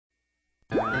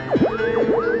Welcome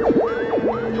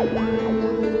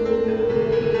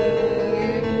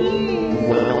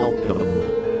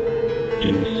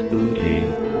to Spooky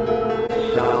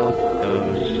South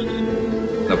Coast.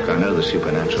 Look, I know the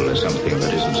supernatural is something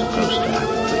that isn't supposed to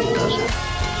happen, but it does.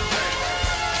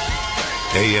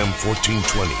 AM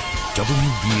 1420,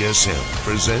 WBSM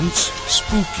presents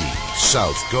Spooky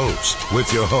South Coast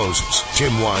with your hosts,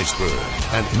 Tim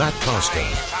Weisberg and Matt Costa.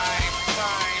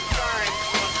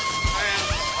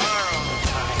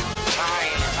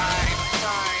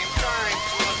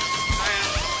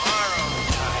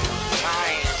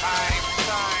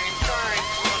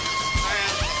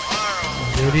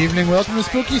 Good evening, welcome to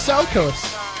Spooky South Coast.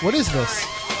 What is this?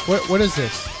 What is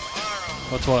this?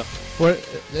 What's what? What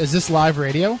is this, live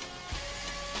radio?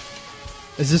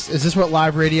 Is this what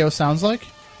live radio sounds like?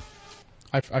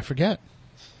 I forget.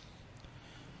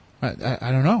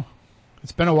 I don't know.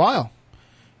 It's been a while.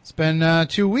 It's been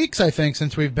 2 weeks, I think,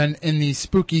 since we've been in the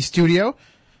spooky studio.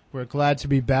 We're glad to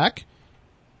be back.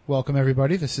 Welcome,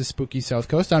 everybody. This is Spooky South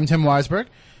Coast. I'm Tim Weisberg.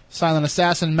 Silent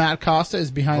assassin Matt Costa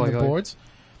is behind the boards.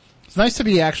 It's nice to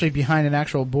be actually behind an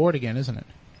actual board again, isn't it?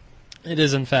 It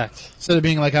is, in fact. Instead of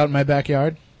being like out in my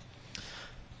backyard.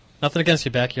 Nothing against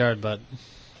your backyard, but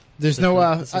there's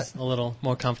this is a little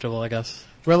more comfortable, I guess.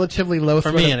 Relatively low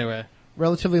for me, anyway.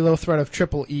 Relatively low threat of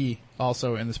triple E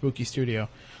also in the spooky studio,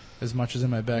 as much as in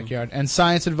my backyard. And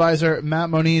science advisor Matt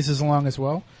Moniz is along as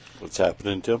well. What's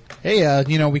happening, Tim? Hey,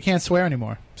 we can't swear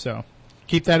anymore, so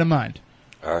keep that in mind.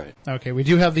 All right. Okay, we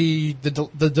do have the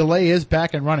delay is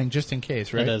back and running just in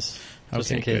case, right? It is, just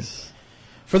in case. Good.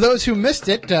 For those who missed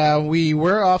it, we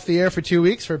were off the air for 2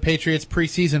 weeks for Patriots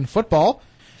preseason football,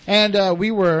 and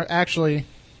we were actually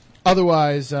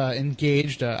otherwise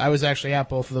engaged. I was actually at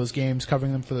both of those games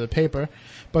covering them for the paper,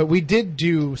 but we did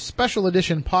do special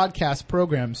edition podcast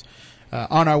programs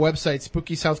on our website,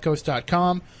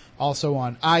 SpookySouthCoast.com, also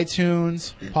on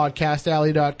iTunes,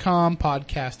 PodcastAlley.com,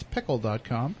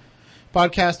 PodcastPickle.com,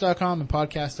 Podcast.com, and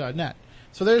Podcast.net.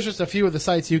 So there's just a few of the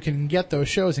sites you can get those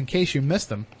shows in case you missed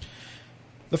them.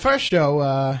 The first show,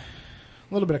 a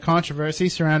little bit of controversy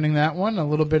surrounding that one, a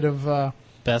little bit of...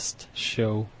 Best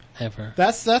show ever.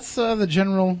 That's the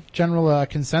general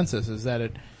consensus, is that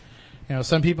it,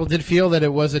 some people did feel that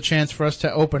it was a chance for us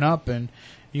to open up, and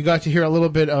you got to hear a little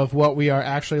bit of what we are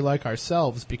actually like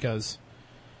ourselves, because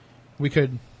we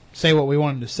could say what we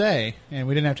wanted to say, and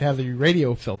we didn't have to have the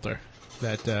radio filter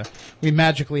that we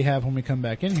magically have when we come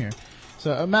back in here.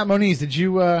 So, Matt Moniz, did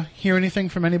you hear anything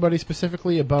from anybody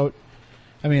specifically about,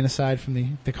 aside from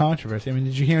the controversy,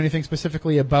 did you hear anything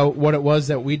specifically about what it was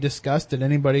that we discussed? Did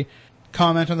anybody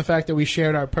comment on the fact that we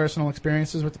shared our personal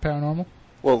experiences with the paranormal?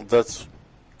 Well, that's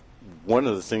one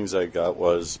of the things I got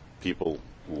was people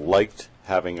liked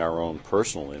having our own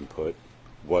personal input.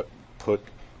 What put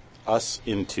us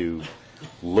into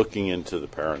looking into the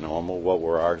paranormal, what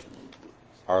were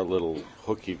our little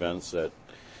hook events that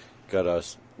got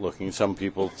us looking. Some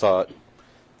people thought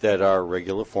that our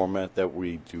regular format that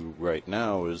we do right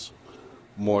now is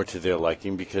more to their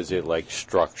liking because they like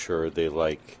structure, they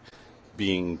like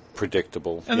being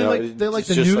predictable. And they like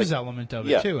the news element of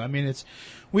it, too.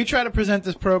 We try to present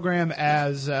this program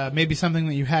as maybe something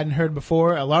that you hadn't heard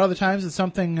before. A lot of the times it's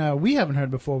something we haven't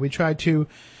heard before. We try to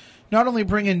not only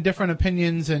bring in different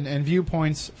opinions and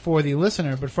viewpoints for the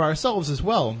listener, but for ourselves as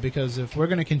well, because if we're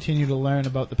going to continue to learn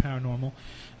about the paranormal,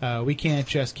 we can't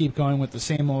just keep going with the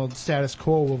same old status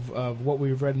quo of what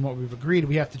we've read and what we've agreed.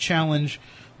 We have to challenge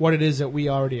what it is that we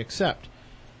already accept.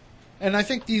 And I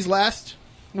think these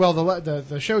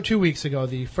the show 2 weeks ago,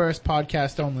 the first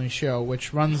podcast-only show,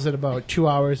 which runs at about 2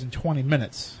 hours and 20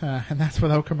 minutes, and that's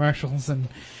without commercials and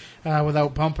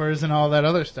without bumpers and all that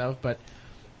other stuff, but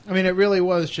it really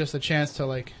was just a chance to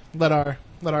let our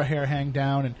hair hang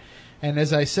down, and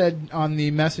as I said on the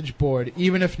message board,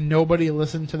 even if nobody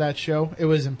listened to that show, it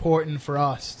was important for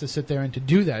us to sit there and to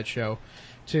do that show,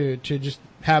 to just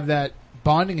have that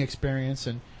bonding experience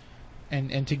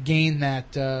and to gain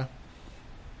that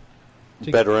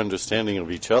better understanding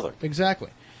of each other.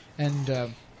 Exactly,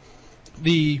 and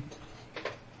the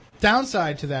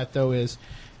downside to that though is,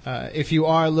 if you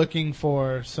are looking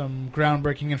for some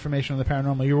groundbreaking information on the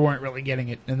paranormal, you weren't really getting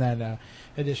it in that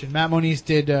edition. Matt Moniz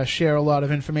did share a lot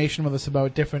of information with us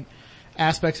about different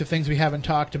aspects of things we haven't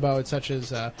talked about, such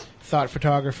as thought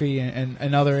photography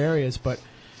and other areas, but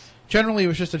generally it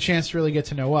was just a chance to really get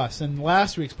to know us. And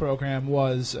last week's program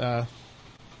was a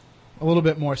little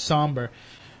bit more somber.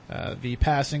 The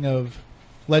passing of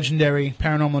legendary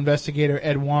paranormal investigator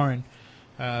Ed Warren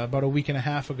about a week and a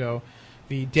half ago.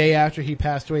 the day after he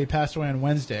passed away on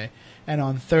Wednesday. And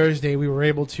on Thursday, we were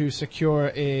able to secure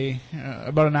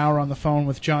about an hour on the phone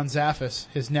with John Zaffis,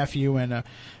 his nephew and a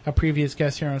previous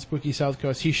guest here on Spooky South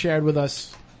Coast. He shared with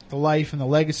us the life and the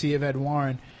legacy of Ed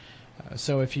Warren.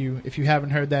 So if you haven't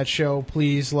heard that show,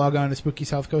 please log on to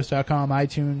SpookySouthCoast.com,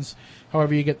 iTunes,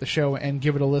 however you get the show, and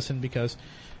give it a listen, because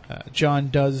John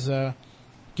does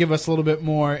give us a little bit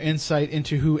more insight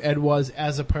into who Ed was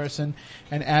as a person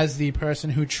and as the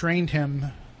person who trained him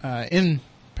in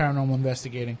paranormal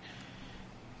investigating.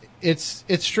 It's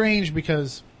strange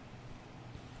because,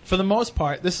 for the most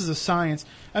part, this is a science.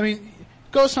 I mean,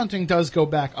 ghost hunting does go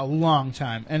back a long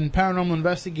time, and paranormal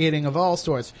investigating of all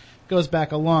sorts goes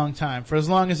back a long time, for as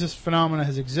long as this phenomena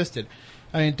has existed.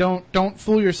 I mean, don't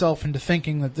fool yourself into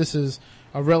thinking that this is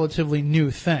a relatively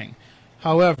new thing.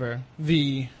 However,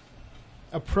 the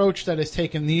approach that is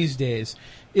taken these days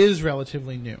is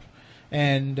relatively new.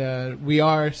 And we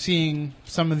are seeing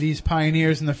some of these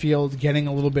pioneers in the field getting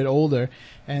a little bit older,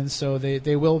 and so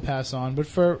they will pass on. But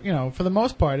for the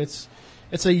most part, it's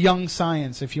a young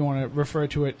science, if you want to refer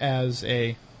to it as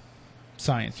a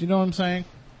science. You know what I'm saying?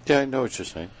 Yeah, I know what you're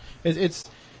saying.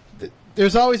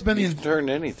 There's always been you can turn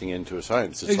anything into a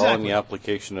science. It's exactly. all in the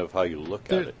application of how you look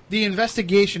at it. The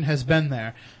investigation has been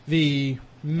there. The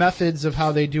methods of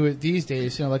how they do it these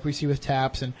days, like we see with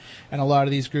TAPS and a lot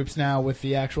of these groups now with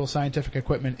the actual scientific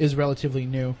equipment, is relatively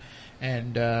new.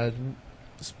 And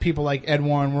people like Ed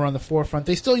Warren were on the forefront.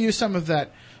 They still use some of that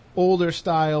older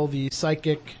style, the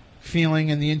psychic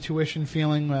feeling and the intuition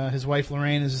feeling. His wife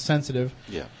Lorraine is a sensitive.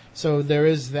 Yeah. So there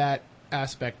is that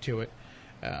aspect to it.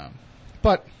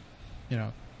 But,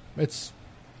 it's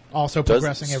also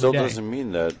progressing every day. Still doesn't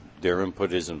mean that their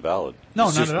input isn't valid. No,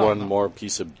 it's not just at all. one more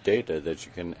piece of data that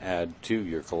you can add to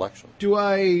your collection. Do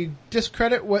I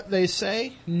discredit what they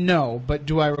say? No. But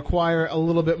do I require a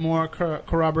little bit more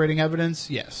corroborating evidence?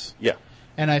 Yes. Yeah.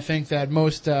 And I think that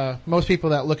most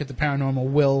people that look at the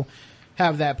paranormal will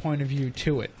have that point of view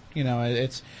to it.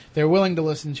 They're willing to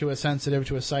listen to a sensitive,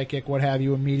 to a psychic, what have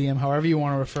you, a medium, however you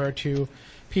want to refer to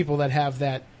people that have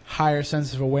that higher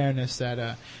sense of awareness,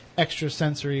 that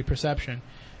extrasensory perception.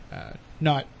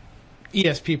 Not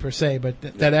ESP per se, but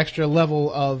that extra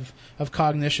level of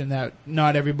cognition that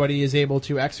not everybody is able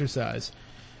to exercise.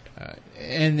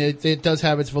 And it does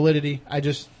have its validity. I'd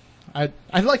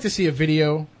like to see a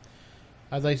video.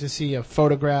 I'd like to see a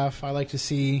photograph. I'd like to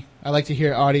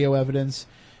hear audio evidence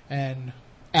and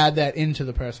add that into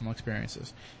the personal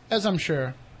experiences, as I'm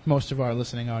sure most of our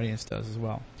listening audience does as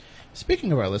well.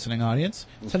 Speaking of our listening audience,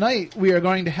 tonight we are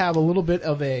going to have a little bit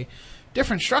of a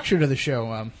different structure to the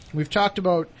show. We've talked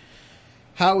about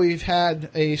how we've had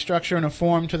a structure and a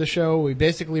form to the show. We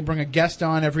basically bring a guest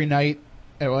on every night,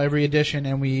 every edition,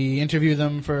 and we interview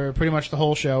them for pretty much the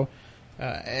whole show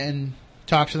and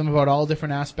talk to them about all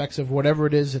different aspects of whatever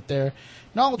it is that they're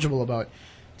knowledgeable about.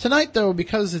 Tonight, though,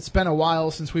 because it's been a while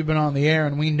since we've been on the air,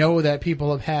 and we know that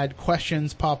people have had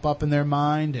questions pop up in their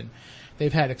mind, and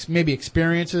they've had maybe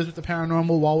experiences with the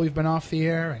paranormal while we've been off the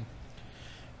air, and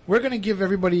we're going to give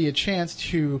everybody a chance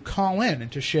to call in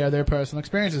and to share their personal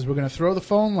experiences. We're going to throw the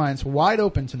phone lines wide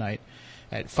open tonight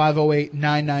at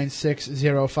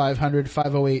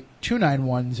 508-996-0500,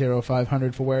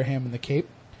 508-291-0500 for Wareham and the Cape.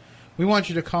 We want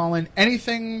you to call in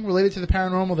anything related to the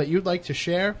paranormal that you'd like to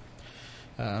share,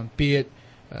 be it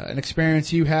an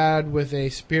experience you had with a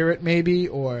spirit maybe,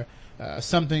 or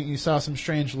something you saw some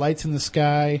strange lights in the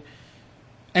sky.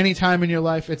 Any time in your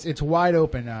life, it's wide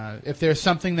open. If there's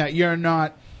something that you're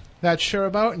not that sure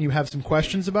about and you have some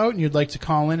questions about and you'd like to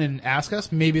call in and ask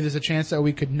us, maybe there's a chance that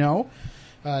we could know.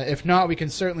 If not, we can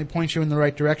certainly point you in the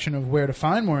right direction of where to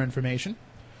find more information.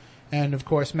 And, of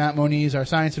course, Matt Moniz, our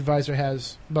science advisor,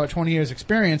 has about 20 years'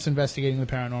 experience investigating the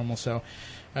paranormal, so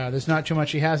there's not too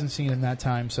much he hasn't seen in that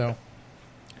time. So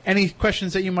any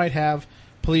questions that you might have,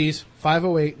 please,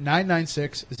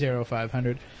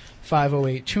 508-996-0500,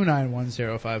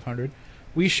 508-291-0500.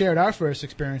 We shared our first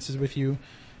experiences with you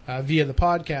via the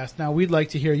podcast. Now, we'd like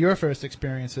to hear your first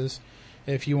experiences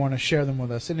if you want to share them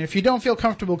with us. And if you don't feel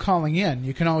comfortable calling in,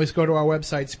 you can always go to our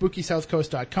website,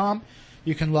 SpookySouthCoast.com.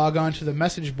 You can log on to the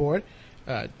message board,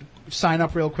 sign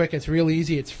up real quick. It's real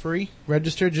easy. It's free.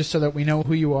 Register just so that we know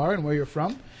who you are and where you're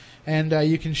from. And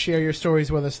you can share your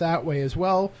stories with us that way as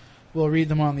well. We'll read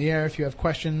them on the air. If you have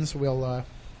questions, we'll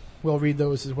read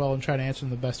those as well and try to answer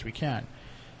them the best we can.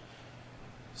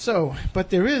 So, but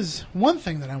there is one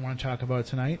thing that I want to talk about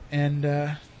tonight, and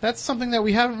that's something that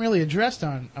we haven't really addressed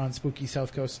on Spooky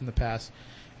South Coast in the past,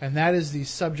 and that is the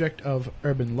subject of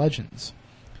urban legends.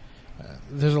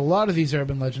 There's a lot of these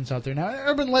urban legends out there. Now,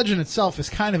 urban legend itself is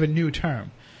kind of a new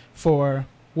term for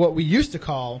what we used to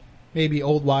call maybe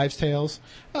old wives' tales.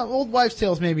 Old wives'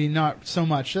 tales, maybe not so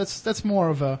much. That's more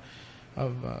of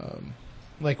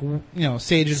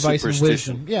sage advice and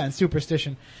wisdom. Yeah, and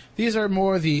superstition. These are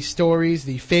more the stories,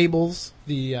 the fables,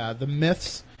 the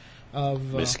myths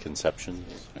of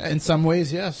misconceptions. In some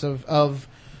ways, yes, of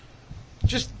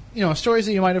just stories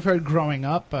that you might have heard growing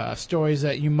up, stories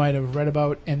that you might have read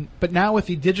about, but now with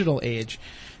the digital age,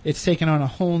 it's taken on a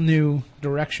whole new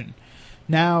direction.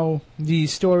 Now,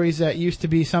 these stories that used to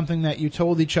be something that you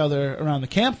told each other around the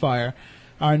campfire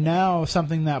are now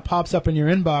something that pops up in your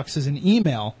inbox as an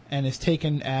email and is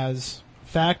taken as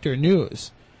fact or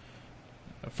news.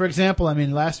 For example,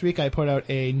 last week I put out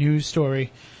a news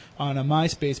story on a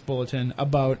MySpace bulletin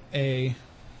about a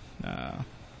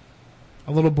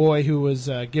little boy who was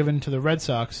given to the Red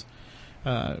Sox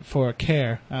for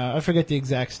care. I forget the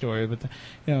exact story, but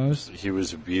he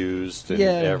was abused, and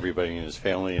everybody in his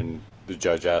family, and the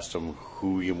judge asked him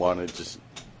who he wanted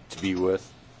to be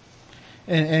with.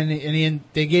 And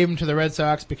they gave him to the Red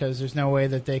Sox because there's no way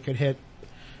that they could hit,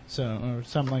 or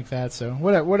something like that. So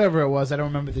whatever it was, I don't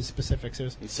remember the specifics.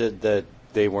 He said that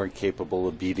they weren't capable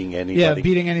of beating anybody. Yeah,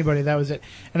 beating anybody. That was it.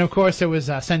 And of course, it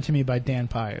was sent to me by Dan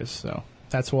Pyers. So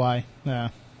that's why I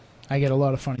get a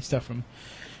lot of funny stuff from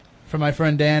my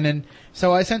friend Dan. And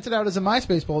so I sent it out as a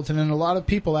MySpace bulletin, and a lot of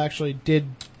people actually did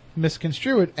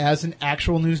misconstrue it as an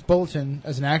actual news bulletin,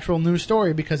 as an actual news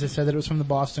story, because it said that it was from the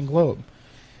Boston Globe.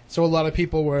 So a lot of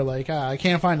people were like, I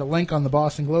can't find a link on the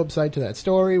Boston Globe site to that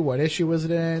story. What issue was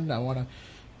it in? I want to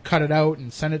cut it out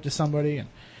and send it to somebody. And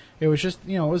it was just,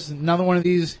 it was another one of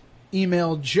these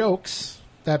email jokes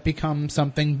that become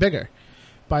something bigger.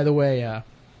 By the way,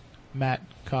 Matt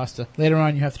Costa, later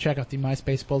on you have to check out the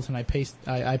MySpace bulletin I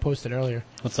posted earlier.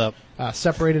 What's up?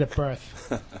 Separated at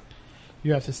birth.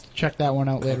 You have to check that one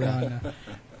out later on.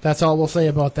 That's all we'll say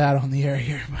about that on the air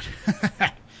here. But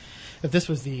if this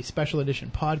was the special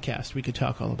edition podcast, we could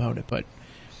talk all about it, but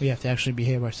we have to actually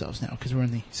behave ourselves now because we're in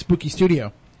the spooky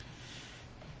studio.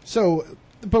 So,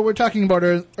 but we're talking about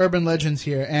urban legends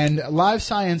here, and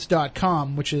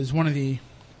livescience.com, which is one of the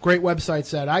great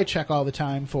websites that I check all the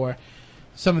time for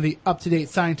some of the up-to-date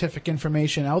scientific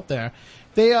information out there.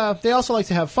 They also like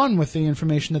to have fun with the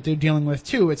information that they're dealing with,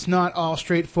 too. It's not all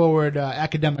straightforward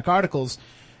academic articles.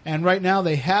 And right now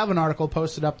they have an article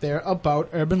posted up there about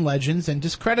urban legends and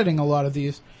discrediting a lot of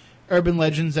these urban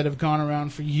legends that have gone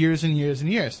around for years and years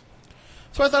and years.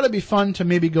 So I thought it'd be fun to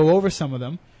maybe go over some of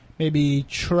them, maybe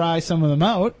try some of them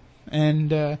out,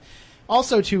 and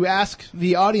also to ask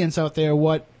the audience out there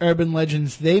what urban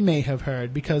legends they may have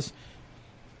heard, because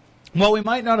while we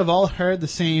might not have all heard the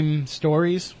same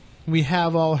stories, we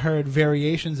have all heard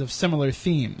variations of similar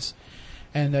themes.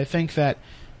 And I think that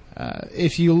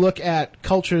if you look at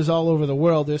cultures all over the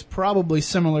world, there's probably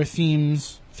similar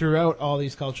themes throughout all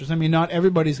these cultures. Not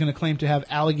everybody's going to claim to have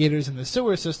alligators in the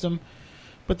sewer system,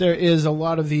 but there is a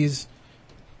lot of these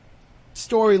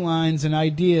storylines and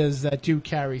ideas that do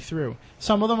carry through.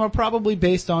 Some of them are probably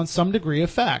based on some degree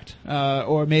of fact,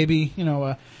 or maybe,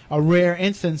 a rare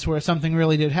instance where something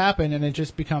really did happen and it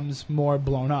just becomes more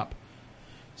blown up.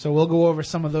 So we'll go over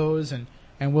some of those, and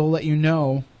we'll let you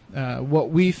know what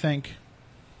we think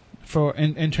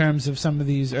in terms of some of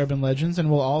these urban legends, and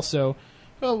we're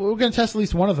going to test at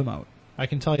least one of them out. I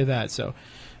can tell you that. So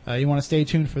you want to stay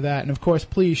tuned for that. And of course,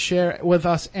 please share with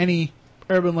us any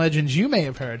urban legends you may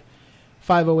have heard.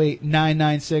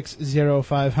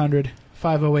 508-996-0500,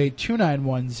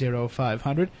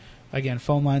 508-291-0500. Again,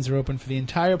 phone lines are open for the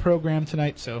entire program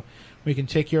tonight, so we can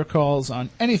take your calls on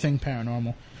anything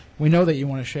paranormal. We know that you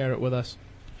want to share it with us.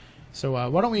 So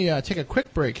why don't we take a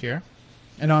quick break here,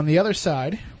 and on the other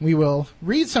side, we will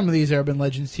read some of these urban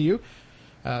legends to you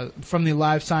from the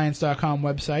livescience.com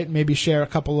website, maybe share a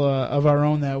couple of our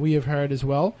own that we have heard as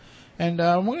well. And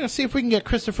we're going to see if we can get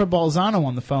Christopher Balzano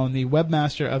on the phone, the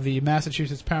webmaster of the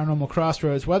Massachusetts Paranormal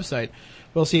Crossroads website.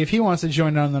 We'll see if he wants to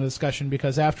join in on the discussion,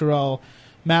 because after all,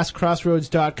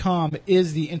 masscrossroads.com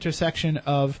is the intersection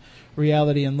of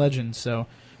reality and legend. So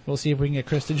we'll see if we can get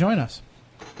Chris to join us.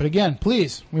 But again,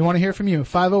 please, we want to hear from you.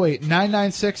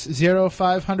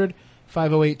 508-996-0500,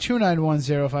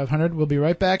 508-291-0500. We'll be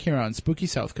right back here on Spooky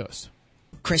South Coast.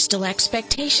 Crystal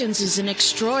Expectations is an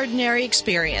extraordinary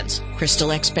experience.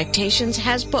 Crystal Expectations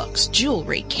has books,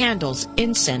 jewelry, candles,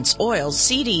 incense, oils,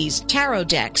 CDs, tarot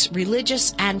decks,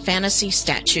 religious and fantasy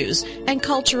statues, and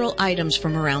cultural items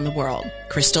from around the world.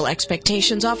 Crystal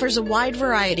Expectations offers a wide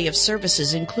variety of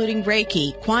services including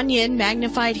Reiki, Kuan Yin,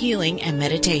 magnified healing, and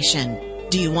meditation.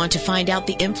 Do you want to find out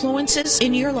the influences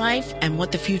in your life and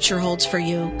what the future holds for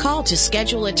you? Call to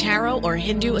schedule a tarot or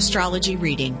Hindu astrology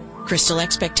reading. Crystal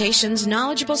Expectations'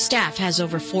 knowledgeable staff has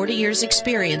over 40 years'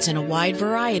 experience in a wide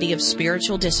variety of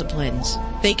spiritual disciplines.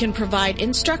 They can provide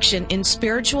instruction in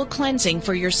spiritual cleansing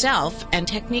for yourself and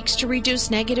techniques to reduce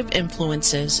negative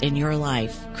influences in your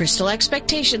life. Crystal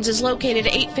Expectations is located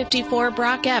at 854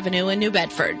 Brock Avenue in New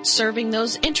Bedford, serving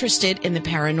those interested in the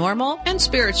paranormal and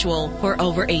spiritual for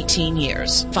over 18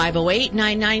 years.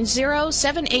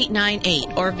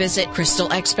 508-990-7898 or visit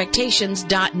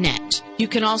crystalexpectations.net. You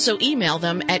can also email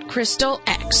them at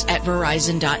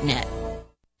crystalx@verizon.net.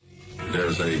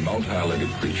 There's a multi-legged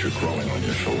creature crawling on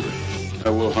your shoulder. I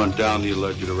will hunt down the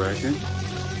alleged attacker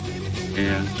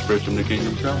and spread him the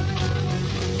kingdom come.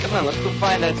 Come on, let's go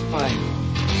find that spider.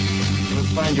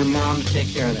 Let's find your mom to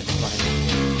take care of that spider.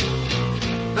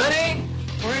 Honey,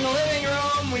 we're in the living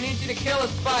room. We need you to kill a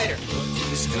spider.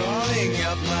 He's crawling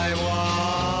up my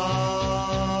wall.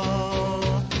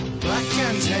 Black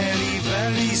and hairy,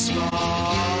 very small.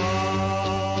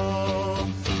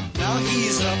 Now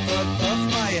he's up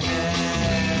above my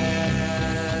head,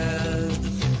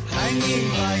 hanging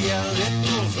by a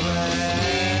little thread.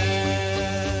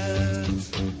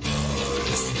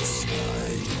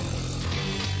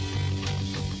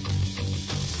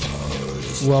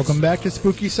 Welcome back to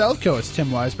Spooky South Coast.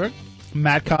 Tim Weisberg,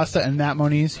 Matt Costa, and Matt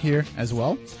Moniz here as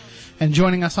well. And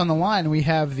joining us on the line, we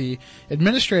have the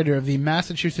administrator of the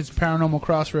Massachusetts Paranormal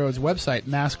Crossroads website,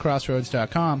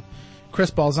 masscrossroads.com. Chris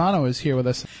Balzano is here with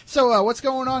us. So what's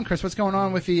going on, Chris? What's going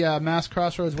on with the Mass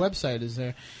Crossroads website? Is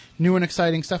there new and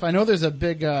exciting stuff? I know there's a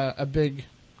big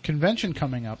convention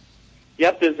coming up.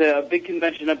 Yep, there's a big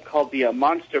convention up called the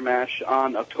Monster Mash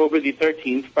on October the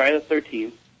 13th, Friday the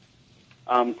 13th,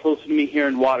 close to me here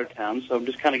in Watertown. So I'm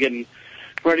just kind of getting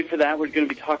ready for that. We're going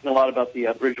to be talking a lot about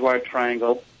the Bridgewater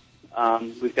Triangle.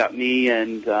 We've got me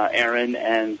and Aaron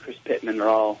and Chris Pittman are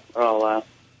all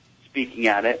speaking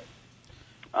at it.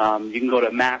 You can go to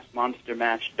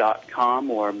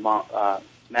massmonstermash.com or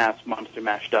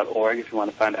massmonstermash.org if you want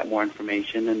to find out more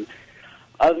information. And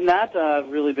other than that, I've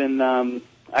really been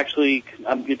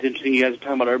it's interesting you guys are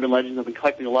talking about urban legends. I've been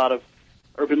collecting a lot of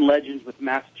urban legends with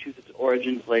Massachusetts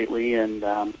origins lately, and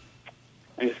I'm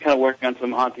just kind of working on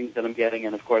some hauntings that I'm getting,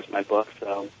 and of course my book.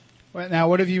 So now,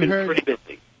 what have you heard? Pretty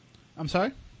busy. I'm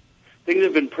sorry? Things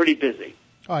have been pretty busy.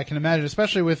 Oh, I can imagine,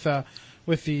 especially with the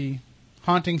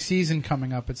haunting season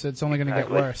coming up. It's only going to get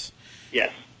worse.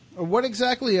 Yes. What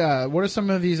exactly? What are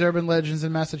some of these urban legends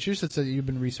in Massachusetts that you've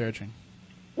been researching?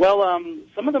 Well,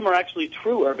 some of them are actually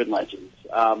true urban legends.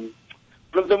 One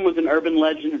of them was an urban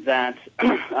legend that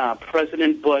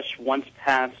President Bush once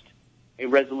passed a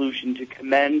resolution to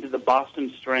commend the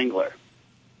Boston Strangler.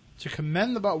 To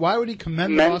commend why would he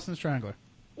commend the Boston Strangler?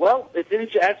 Well,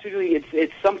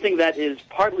 it's something that is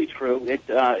partly true.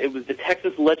 It was the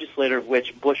Texas legislature of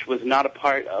which Bush was not a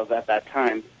part of at that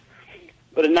time.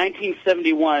 But in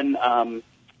 1971, I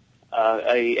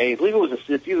believe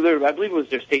it was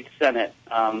their state senate.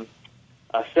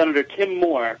 Senator Tim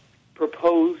Moore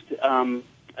proposed an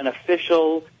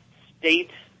official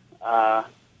state badge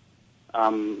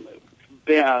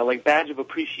of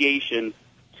appreciation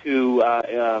to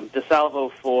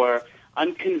DeSalvo for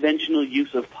unconventional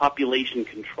use of population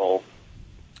control.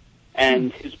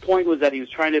 And his point was that he was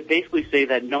trying to basically say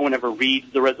that no one ever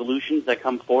reads the resolutions that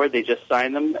come forward; they just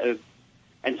sign them,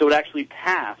 and so it actually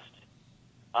passed.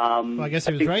 Well, I guess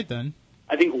he was right then.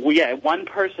 I think, one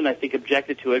person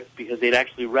objected to it because they'd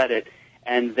actually read it,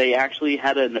 and they actually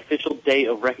had an official day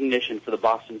of recognition for the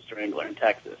Boston Strangler in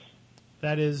Texas.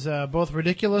 That is both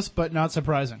ridiculous but not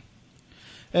surprising.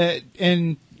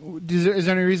 And is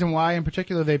there any reason why, in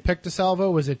particular, they picked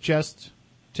DeSalvo? Was it just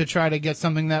to try to get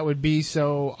something that would be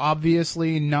so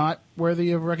obviously not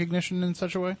worthy of recognition in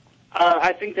such a way?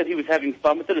 I think that he was having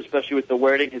fun with it, especially with the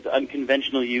wording, his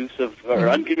unconventional use of, or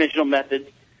unconventional methods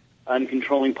on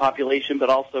controlling population, but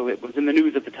also it was in the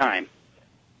news at the time.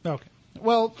 Okay.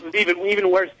 Well, it was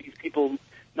even worse. These people,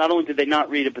 not only did they not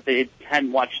read it, but they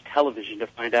hadn't watched television to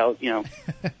find out,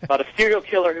 about a serial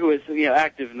killer who is,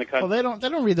 active in the country. Well, they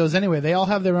don't read those anyway. They all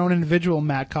have their own individual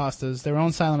Matt Costas, their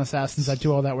own silent assassins that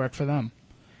do all that work for them.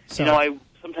 So, I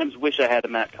sometimes wish I had a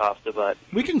Matt Costa, but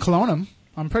we can clone him.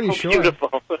 I'm pretty sure.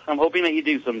 Beautiful. I'm hoping that you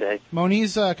do someday.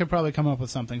 Moniz could probably come up with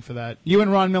something for that. You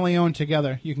and Ron Milione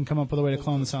together, you can come up with a way to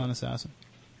clone the silent assassin.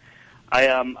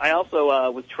 I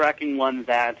also was tracking one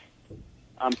that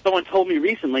someone told me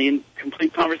recently in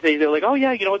complete conversation. They were like, "Oh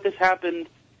yeah, you know what? This happened.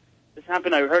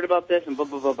 I heard about this, and blah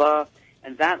blah blah blah."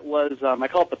 And that was I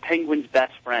call it the penguin's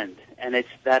best friend, and it's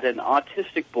that an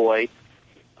autistic boy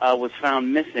was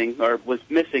found missing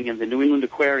in the New England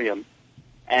Aquarium,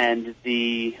 and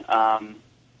the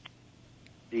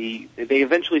they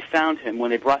eventually found him. When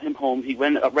they brought him home, he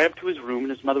went right up to his room,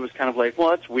 and his mother was kind of like, well,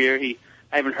 that's weird.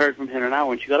 I haven't heard from him in an hour.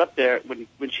 When she got up there,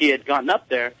 when she had gotten up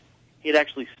there, he had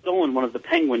actually stolen one of the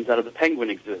penguins out of the penguin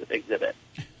exhibit.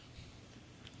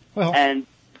 Well, and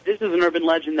this is an urban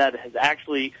legend that has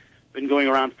actually been going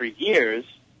around for years,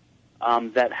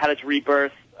 that had its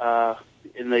rebirth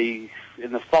in the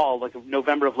fall, like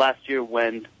November of last year,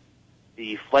 when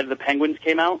the Flight of the Penguins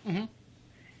came out. Mm-hmm.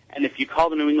 And if you call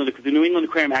the New England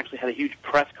Aquarium actually had a huge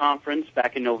press conference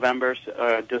back in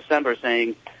December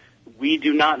saying, we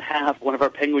do not have one of our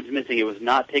penguins missing. It was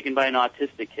not taken by an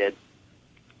autistic kid.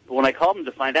 But when I called them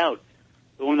to find out,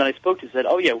 the woman that I spoke to said,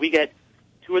 oh yeah, we get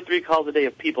 2 or 3 calls a day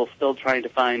of people still trying to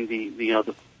find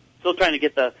still trying to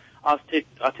get the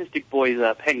autistic boy's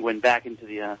penguin back into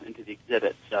the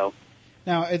exhibit. So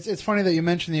now it's funny that you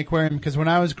mentioned the aquarium, because when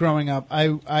I was growing up,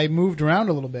 I moved around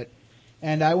a little bit,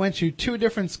 and I went to 2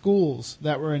 different schools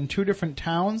that were in 2 different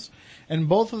towns, and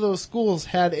both of those schools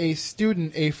had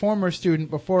a former student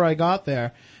before I got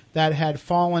there, that had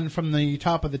fallen from the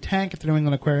top of the tank at the New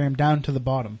England Aquarium down to the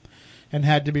bottom and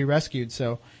had to be rescued.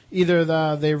 So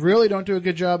either they really don't do a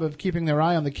good job of keeping their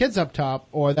eye on the kids up top,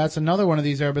 or that's another one of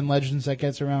these urban legends that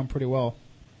gets around pretty well.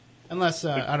 Unless,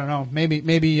 I don't know,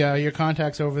 maybe your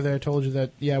contacts over there told you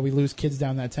that, yeah, we lose kids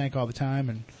down that tank all the time,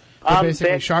 and they're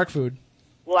basically shark food.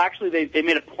 Well, actually, they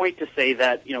made a point to say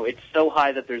that, it's so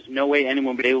high that there's no way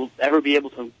anyone would ever be able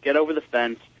to get over the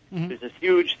fence. Mm-hmm. There's this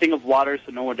huge thing of water,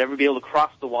 so no one would ever be able to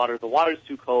cross the water. The water's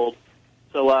too cold.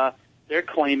 So they're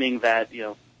claiming that,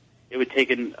 it would take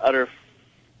an utter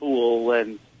fool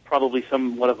and probably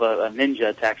somewhat of a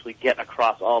ninja to actually get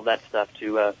across all that stuff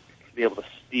to be able to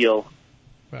steal.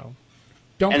 Well,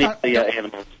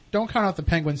 animals. Don't count out the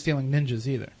penguin stealing ninjas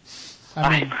either.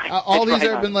 I mean, all these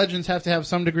urban legends have to have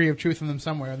some degree of truth in them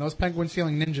somewhere, and those penguin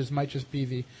stealing ninjas might just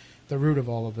be the root of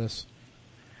all of this.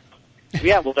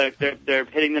 Yeah, well, they're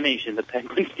hitting the nation, the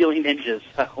penguin stealing ninjas.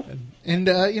 So. And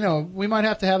we might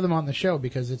have to have them on the show,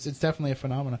 because it's definitely a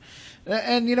phenomenon.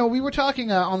 And we were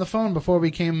talking on the phone before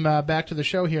we came back to the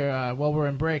show here while we're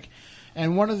in break,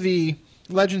 and one of the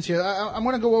legends here, I'm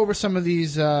going to go over some of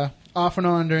these off and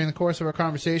on during the course of our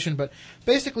conversation, but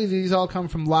basically these all come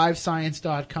from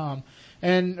livescience.com.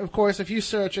 And of course, if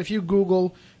you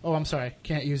Google,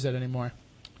 can't use that anymore.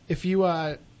 If you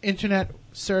internet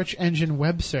search engine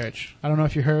web search, I don't know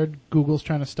if you heard, Google's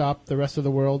trying to stop the rest of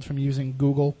the world from using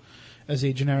Google as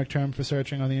a generic term for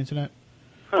searching on the internet.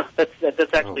 Huh,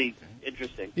 that's actually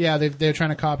interesting. Yeah, they're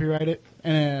trying to copyright it,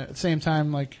 and at the same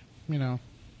time,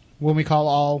 when we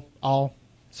call all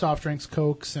soft drinks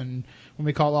Cokes, and when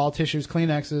we call all tissues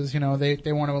Kleenexes,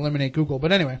 they want to eliminate Google.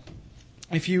 But anyway,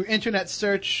 if you internet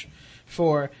search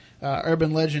for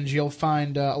urban legends, you'll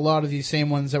find a lot of these same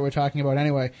ones that we're talking about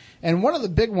anyway. And one of the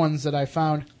big ones that I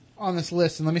found on this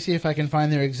list, and let me see if I can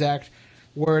find their exact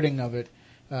wording of it.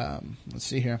 Let's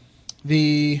see here.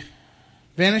 The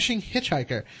Vanishing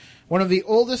Hitchhiker. One of the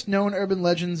oldest known urban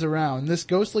legends around, this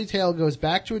ghostly tale goes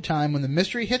back to a time when the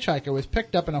mystery hitchhiker was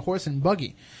picked up in a horse and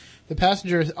buggy. The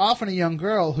passenger is often a young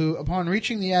girl who, upon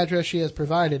reaching the address she has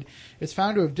provided, is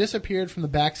found to have disappeared from the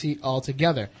back seat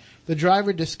altogether. The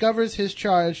driver discovers his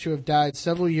charge to have died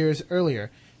several years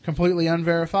earlier. Completely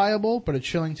unverifiable, but a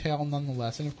chilling tale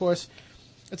nonetheless. And of course,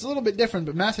 it's a little bit different,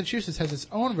 but Massachusetts has its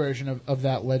own version of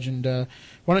that legend.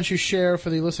 Why don't you share, for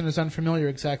the listeners unfamiliar,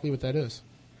 exactly what that is?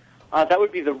 That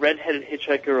would be the red-headed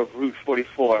hitchhiker of Route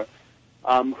 44,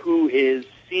 who is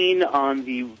seen on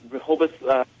the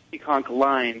Rehoboth-Seekonk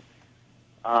line,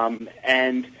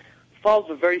 and follows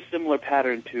a very similar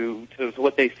pattern to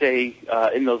what they say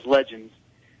in those legends.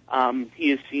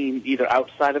 He is seen either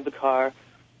outside of the car,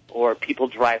 or people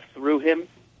drive through him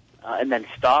and then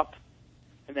stop,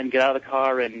 and then get out of the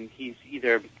car, and he's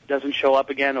either doesn't show up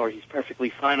again, or he's perfectly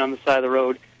fine on the side of the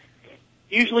road.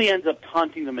 He usually ends up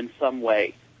taunting them in some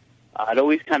way. It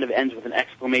always kind of ends with an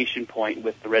exclamation point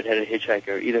with the red-headed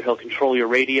hitchhiker. Either he'll control your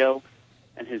radio,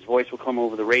 and his voice will come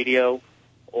over the radio,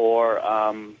 or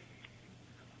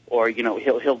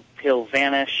he'll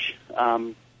vanish,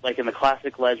 like in the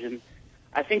classic legend.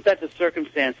 I think that's a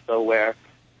circumstance, though, where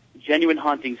genuine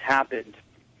hauntings happened,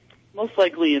 most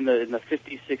likely in the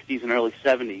 50s, 60s, and early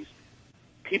 70s.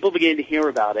 People began to hear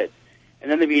about it,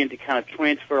 and then they began to kind of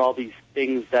transfer all these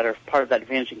things that are part of that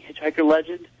vanishing hitchhiker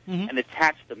legend and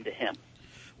attach them to him.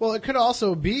 Well, it could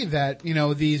also be that,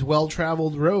 these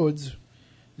well-traveled roads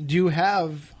do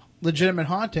have legitimate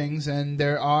hauntings, and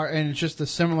it's just a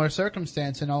similar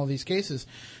circumstance in all of these cases.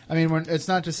 I mean, it's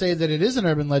not to say that it is an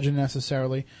urban legend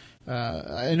necessarily.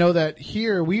 I know that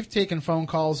here we've taken phone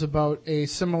calls about a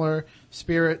similar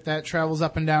spirit that travels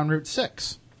up and down Route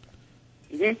 6.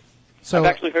 Mm-hmm. So, I've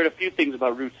actually heard a few things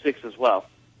about Route 6 as well.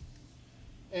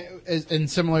 And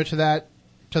similar to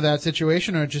that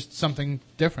situation, or just something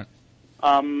different?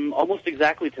 Almost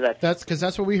exactly to that. That's because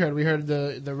that's what we heard. We heard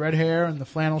the red hair and the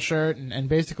flannel shirt, and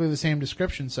basically the same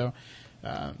description. So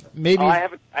maybe I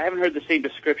haven't heard the same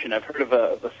description. I've heard of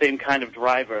the same kind of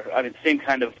driver. I mean, same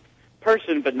kind of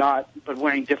person, but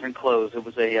wearing different clothes. It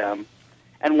was and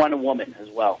a woman as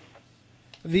well.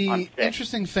 The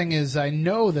interesting thing is, I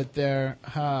know that there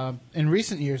in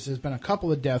recent years there's been a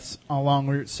couple of deaths along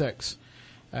Route 6,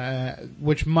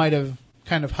 which might have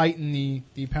kind of heightened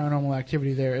the paranormal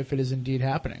activity there if it is indeed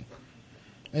happening.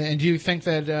 And do you think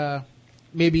that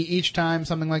maybe each time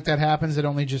something like that happens, it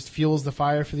only just fuels the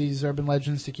fire for these urban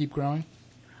legends to keep growing?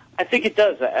 I think it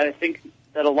does. I think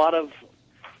that a lot of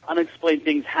unexplained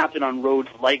things happen on roads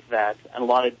like that, and a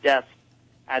lot of deaths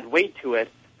add weight to it.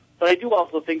 But I do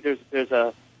also think it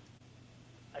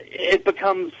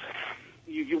becomes,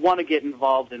 you want to get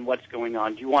involved in what's going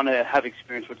on. You want to have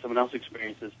experience what someone else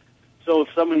experiences. So if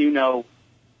someone you know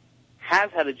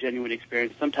has had a genuine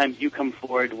experience, sometimes you come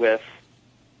forward with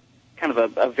kind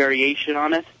of a variation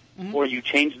on it, or you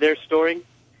change their story.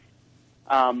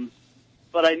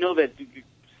 But I know that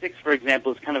 6, for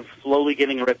example, is kind of slowly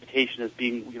getting a reputation as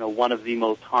being, one of the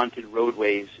most haunted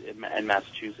roadways in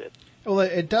Massachusetts. Well,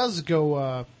 it does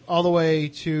go all the way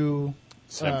to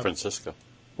San Francisco.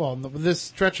 Well, this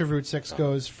stretch of Route 6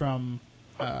 goes from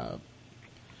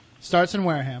starts in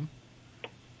Wareham,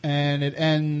 and it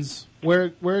ends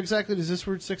where exactly does this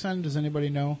Route 6 end? Does anybody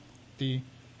know?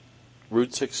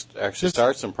 Route 6 actually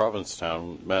starts in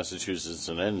Provincetown, Massachusetts,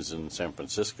 and ends in San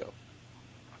Francisco.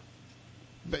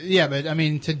 But I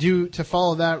mean, to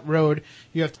follow that road,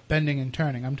 you have to bending and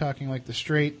turning. I'm talking like the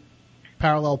straight,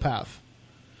 parallel path.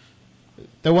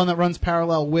 The one that runs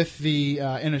parallel with the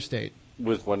interstate.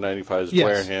 With 195's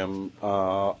Wareham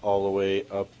all the way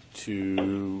up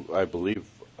to, I believe,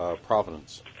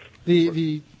 Providence.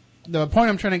 The point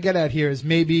I'm trying to get at here is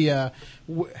maybe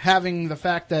having the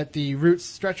fact that the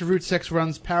stretch of Route 6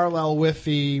 runs parallel with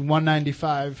the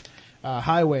 195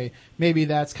 highway. Maybe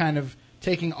that's kind of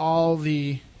taking all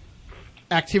the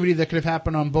activity that could have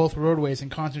happened on both roadways and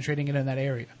concentrating it in that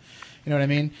area. You know what I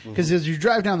mean? Because as you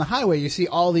drive down the highway, you see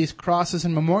all these crosses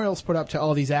and memorials put up to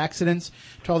all these accidents,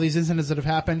 to all these incidents that have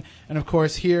happened. And, of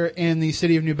course, here in the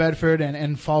city of New Bedford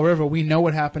and Fall River, we know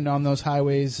what happened on those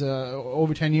highways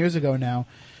over 10 years ago now.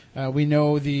 We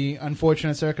know the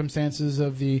unfortunate circumstances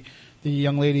of the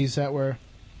young ladies that were...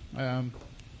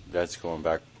 That's going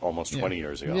back almost 20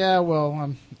 years ago. Yeah, well,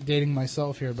 I'm dating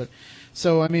myself here, but...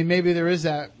 So, I mean, maybe there is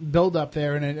that build-up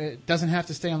there, and it doesn't have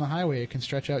to stay on the highway. It can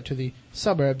stretch out to the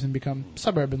suburbs and become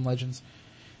suburban legends.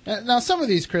 Now, some of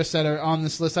these, Chris, that are on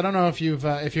this list, I don't know if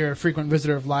you're a frequent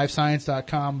visitor of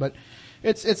LiveScience.com, but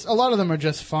it's a lot of them are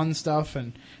just fun stuff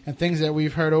and things that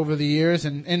we've heard over the years,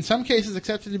 and in some cases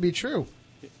accepted to be true.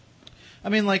 I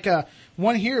mean, like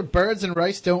one here, birds and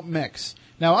rice don't mix.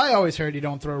 Now, I always heard you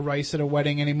don't throw rice at a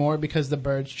wedding anymore because the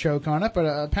birds choke on it, but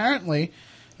apparently...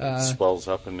 it swells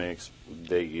up and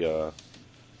they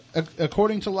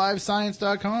according to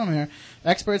LiveScience.com here,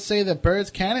 experts say that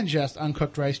birds can ingest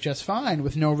uncooked rice just fine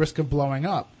with no risk of blowing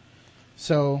up.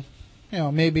 So,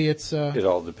 maybe it's... It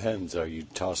all depends. Are you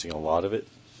tossing a lot of it?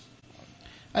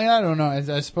 I don't know.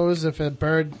 I suppose if a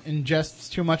bird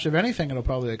ingests too much of anything, it'll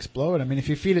probably explode. I mean, if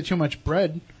you feed it too much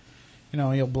bread,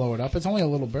 you'll blow it up. It's only a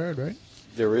little bird, right?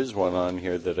 There is one on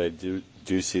here that I do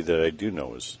see that I do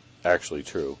know is actually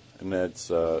true. And that's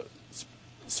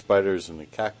spiders in the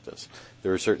cactus.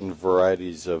 There are certain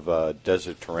varieties of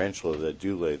desert tarantula that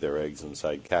do lay their eggs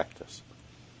inside cactus.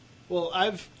 Well,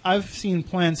 I've seen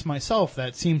plants myself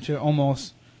that seem to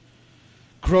almost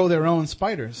grow their own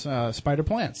spiders, spider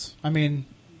plants. I mean...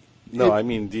 No, I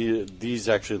mean, these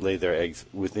actually lay their eggs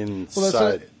within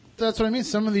inside. That's what I mean.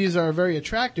 Some of these are very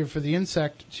attractive for the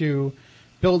insect to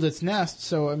build its nest.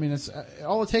 So, I mean, it's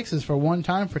all it takes is for one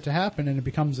time for it to happen, and it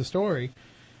becomes a story.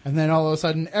 And then all of a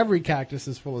sudden, every cactus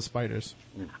is full of spiders.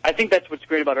 I think that's what's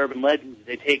great about urban legends.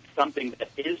 They take something that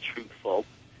is truthful,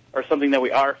 or something that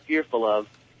we are fearful of,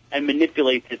 and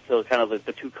manipulate it so kind of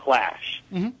the two clash.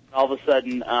 Mm-hmm. All of a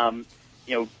sudden,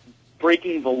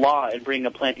 breaking the law and bringing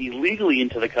a plant illegally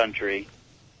into the country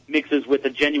mixes with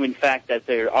the genuine fact that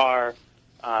there are,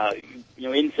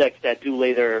 insects that do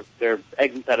lay their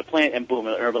eggs inside a plant, and boom,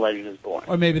 an urban legend is born.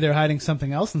 Or maybe they're hiding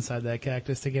something else inside that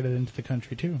cactus to get it into the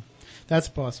country, too. That's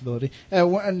a possibility.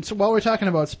 And so while we're talking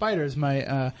about spiders,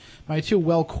 my two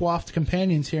well-coiffed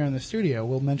companions here in the studio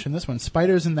will mention this one,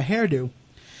 Spiders in the Hairdo.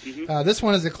 This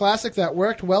one is a classic that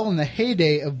worked well in the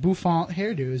heyday of bouffant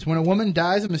hairdos. When a woman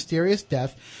dies a mysterious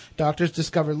death, doctors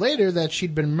discovered later that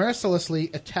she'd been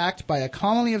mercilessly attacked by a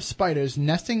colony of spiders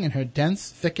nesting in her dense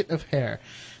thicket of hair.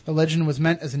 The legend was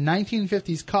meant as a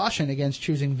 1950s caution against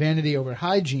choosing vanity over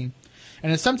hygiene,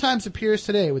 and it sometimes appears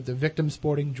today with the victim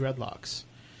sporting dreadlocks.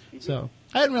 So,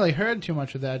 I hadn't really heard too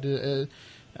much of that.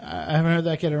 I haven't heard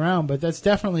that get around, but that's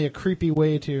definitely a creepy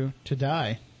way to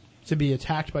die. To be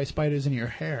attacked by spiders in your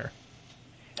hair.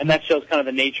 And that shows kind of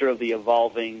the nature of the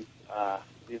evolving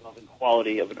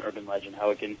quality of an urban legend,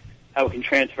 how it can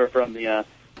transfer from the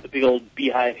big old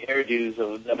beehive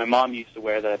hairdos that my mom used to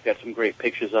wear that I've got some great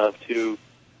pictures of to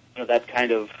that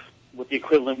kind of what the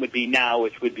equivalent would be now,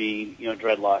 which would be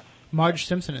dreadlocks. Marge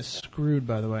Simpson is screwed,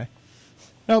 by the way.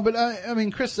 No, but I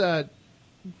mean, Chris.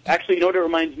 Actually, you know what it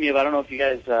reminds me of? I don't know if you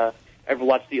guys ever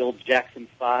watched the old Jackson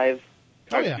 5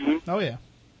 cartoon. Oh yeah.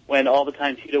 When all the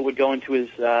time Tito would go into his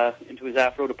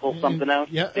afro to pull something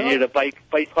out. Yeah. They needed a bite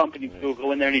pump, and he'd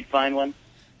go in there and he'd find one.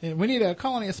 Yeah, we need a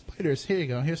colony of spiders. Here you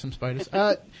go. Here's some spiders.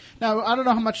 Now, I don't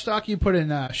know how much stock you put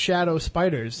in shadow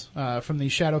spiders from the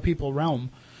shadow people realm,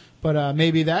 but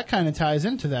maybe that kind of ties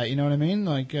into that. You know what I mean?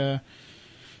 Like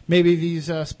maybe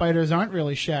these spiders aren't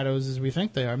really shadows as we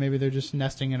think they are. Maybe they're just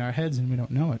nesting in our heads and we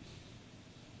don't know it.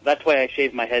 That's why I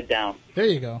shaved my head down. There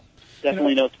you go.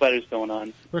 Definitely no spiders going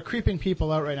on. We're creeping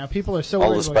people out right now. People are so all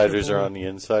worried the about spiders are on the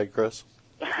inside, Chris?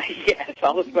 Yes,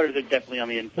 all the spiders are definitely on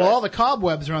the inside. Well, all the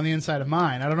cobwebs are on the inside of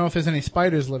mine. I don't know if there's any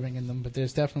spiders living in them, but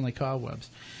there's definitely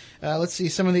cobwebs. Let's see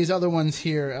some of these other ones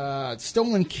here.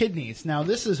 Stolen kidneys. Now,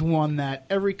 this is one that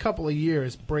every couple of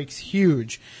years breaks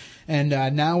huge. And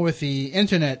now with the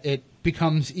Internet, it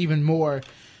becomes even more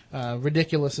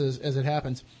ridiculous as it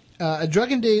happens. A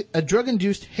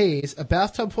drug-induced haze, a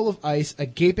bathtub full of ice, a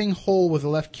gaping hole where the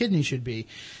left kidney should be.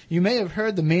 You may have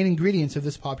heard the main ingredients of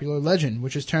this popular legend,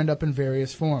 which is turned up in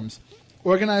various forms.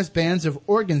 Organized bands of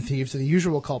organ thieves are the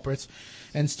usual culprits,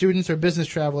 and students or business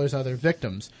travelers are their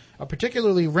victims. A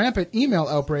particularly rampant email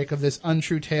outbreak of this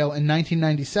untrue tale in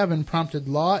 1997 prompted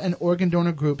law and organ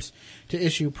donor groups to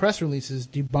issue press releases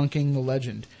debunking the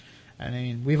legend. I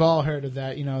mean, we've all heard of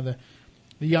that,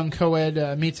 the young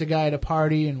co-ed meets a guy at a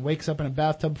party and wakes up in a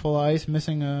bathtub full of ice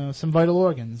missing some vital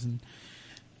organs. And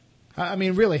I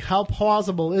mean, really, how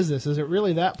plausible is this? Is it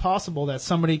really that possible that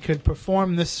somebody could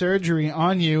perform this surgery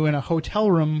on you in a hotel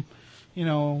room,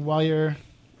 while you're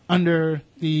under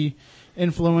the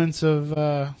influence of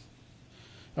a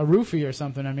roofie or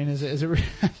something? I mean, is it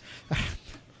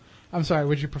I'm sorry,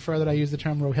 would you prefer that I use the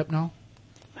term rohypnol?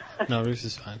 No, Roos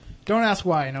is fine. Don't ask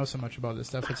why I know so much about this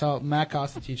stuff. It's all Matt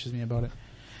Costa teaches me about it.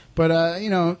 But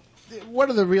what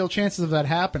are the real chances of that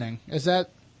happening? Is that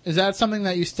something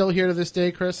that you still hear to this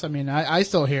day, Chris? I mean, I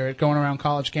still hear it going around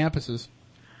college campuses.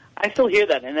 I still hear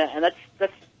that, and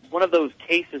that's one of those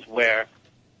cases where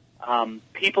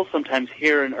people sometimes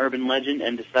hear an urban legend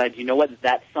and decide, you know what,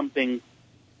 that's something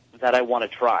that I want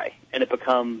to try, and it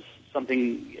becomes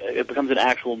an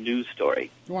actual news story.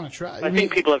 You want to try? I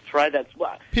think people have tried that.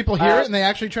 People hear it and they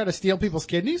actually try to steal people's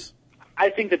kidneys? I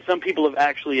think that some people have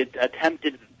actually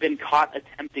been caught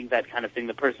attempting that kind of thing.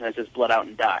 The person has just bled out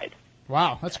and died.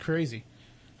 Wow, that's crazy.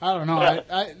 I don't know.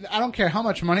 I don't care how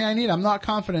much money I need. I'm not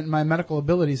confident in my medical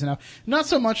abilities enough. Not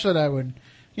so much that I would,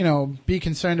 be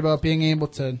concerned about being able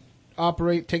to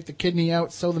operate, take the kidney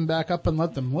out, sew them back up, and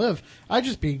let them live. I'd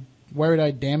just be worried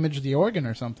I'd damage the organ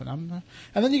or something. And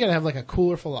then you got to have like a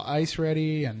cooler full of ice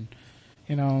ready and,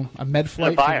 a med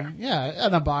flight. And a buyer.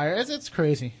 And a buyer. It's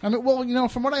crazy. I mean, well,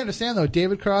 from what I understand, though,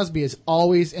 David Crosby is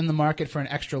always in the market for an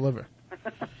extra liver.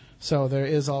 So there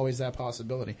is always that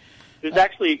possibility. There's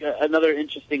actually another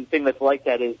interesting thing that's like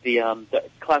that is the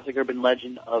classic urban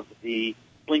legend of the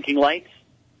blinking lights,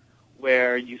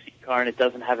 where you see a car and it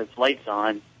doesn't have its lights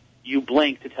on. You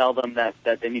blink to tell them that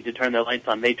they need to turn their lights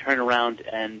on. They turn around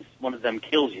and one of them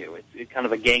kills you. It's kind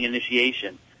of a gang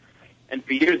initiation. And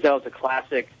for years that was a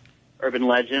classic urban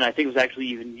legend. I think it was actually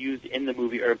even used in the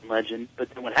movie Urban Legend. But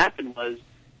then what happened was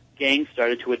gangs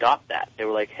started to adopt that. They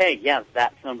were like, hey, yeah,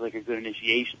 that sounds like a good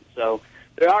initiation. So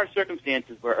there are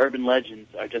circumstances where urban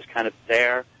legends are just kind of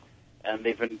there, and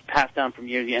they've been passed down from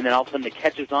years, and then all of a sudden it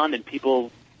catches on and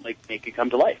people make it come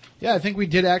to life. Yeah, I think we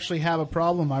did actually have a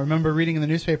problem. I remember reading in the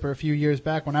newspaper a few years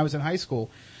back when I was in high school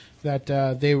that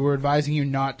they were advising you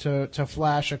not to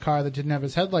flash a car that didn't have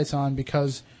its headlights on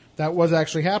because that was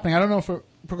actually happening. I don't know if it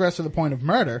progressed to the point of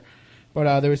murder,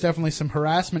 but there was definitely some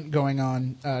harassment going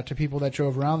on to people that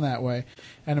drove around that way.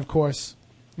 And, of course,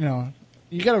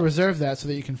 you got to reserve that so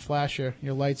that you can flash your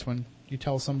lights when you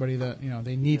tell somebody that,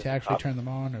 they need to actually turn them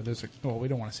on, or there's we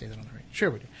don't want to say that on the radio. Sure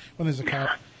we do. When there's a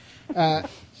cop.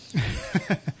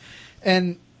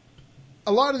 And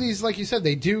a lot of these, like you said,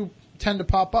 they do tend to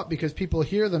pop up because people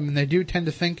hear them and they do tend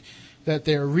to think that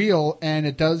they're real, and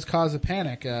it does cause a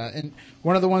panic. And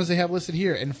one of the ones they have listed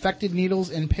here, infected needles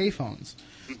in payphones.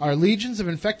 Are legions of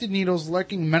infected needles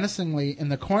lurking menacingly in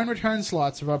the coin return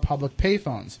slots of our public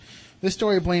payphones? This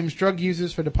story blames drug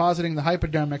users for depositing the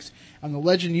hypodermics, and the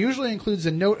legend usually includes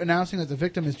a note announcing that the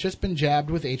victim has just been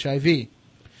jabbed with HIV.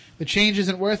 The change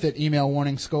isn't worth it, email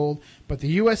warning scold, but the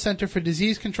U.S. Center for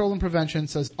Disease Control and Prevention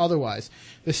says otherwise.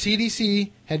 The CDC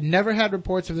had never had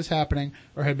reports of this happening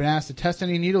or had been asked to test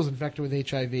any needles infected with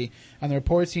HIV, and the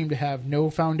reports seem to have no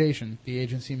foundation, the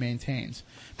agency maintains.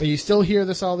 But you still hear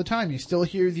this all the time. You still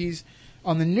hear these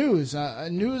on the news. A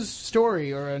news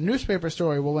story or a newspaper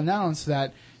story will announce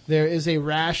that there is a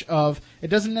rash of, it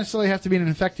doesn't necessarily have to be an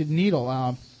infected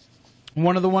needle.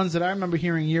 One of the ones that I remember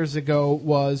hearing years ago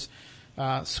was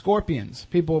scorpions.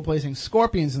 People were placing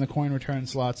scorpions in the coin return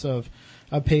slots of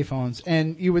payphones.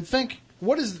 And you would think,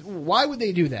 why would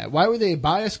they do that? Why would they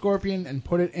buy a scorpion and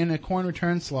put it in a coin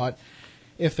return slot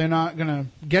if they're not going to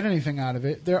get anything out of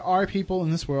it? There are people in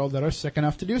this world that are sick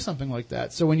enough to do something like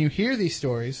that. So when you hear these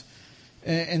stories,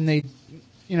 and they,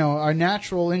 our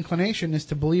natural inclination is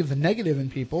to believe the negative in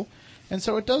people, and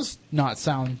so it does not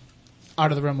sound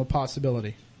out of the realm of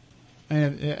possibility.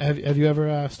 Have you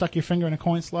ever stuck your finger in a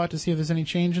coin slot to see if there's any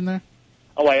change in there?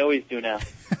 Oh, I always do now.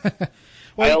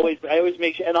 Well, I always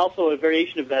make sure, and also a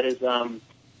variation of that is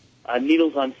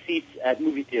needles on seats at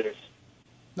movie theaters.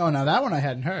 No, now that one I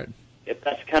hadn't heard.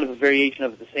 That's kind of a variation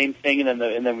of the same thing, and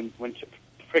then when you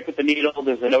prick with the needle,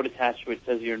 there's a note attached to it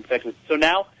that says you're infected. So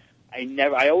now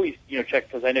I always check,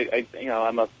 because I know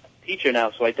I'm a teacher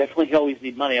now, so I definitely always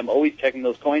need money. I'm always checking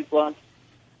those coin slots.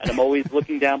 And I'm always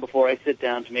looking down before I sit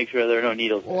down to make sure there are no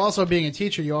needles. Well, also being a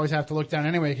teacher, you always have to look down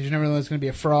anyway because you never know there's going to be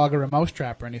a frog or a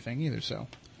mousetrap or anything either. So.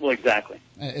 Well, exactly.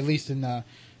 At least in the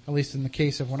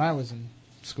case of when I was in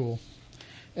school.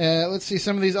 Let's see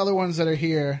some of these other ones that are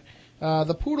here.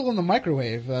 The poodle in the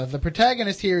microwave. The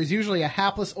protagonist here is usually a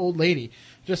hapless old lady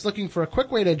just looking for a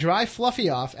quick way to dry Fluffy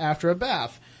off after a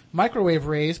bath. Microwave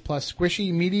raise plus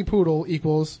squishy, meaty poodle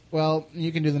equals, well,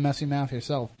 you can do the messy math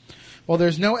yourself. While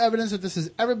there's no evidence that this has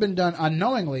ever been done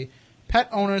unknowingly, pet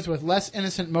owners with less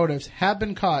innocent motives have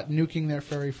been caught nuking their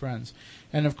furry friends.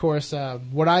 And, of course,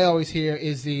 what I always hear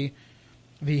is the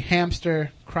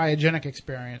hamster cryogenic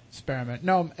experiment.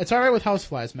 No, it's all right with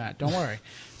houseflies, Matt. Don't worry.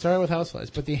 It's all right with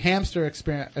houseflies. But the hamster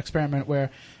experiment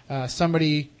where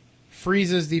somebody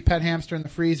freezes the pet hamster in the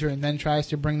freezer and then tries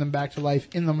to bring them back to life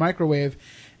in the microwave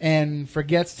and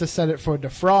forgets to set it for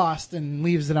defrost and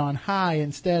leaves it on high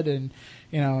instead, and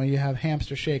you have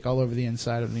hamster shake all over the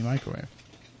inside of the microwave.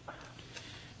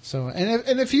 So,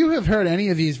 and if you have heard any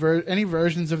of these any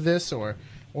versions of this, or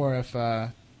if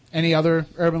any other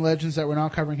urban legends that we're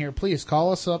not covering here, please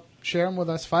call us up, share them with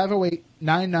us.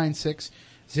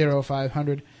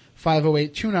 508-996-0500,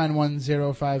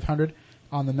 508-291-0500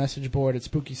 on the message board at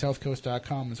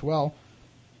SpookySouthCoast.com as well.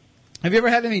 Have you ever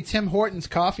had any Tim Hortons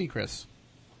coffee, Chris?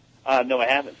 No, I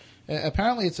haven't.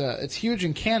 Apparently, it's huge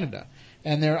in Canada.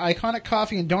 And their iconic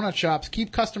coffee and donut shops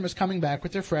keep customers coming back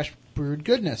with their fresh brewed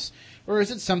goodness. Or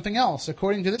is it something else?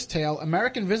 According to this tale,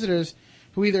 American visitors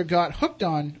who either got hooked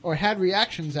on or had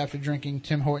reactions after drinking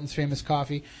Tim Hortons' famous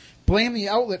coffee blame the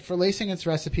outlet for lacing its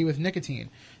recipe with nicotine.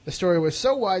 The story was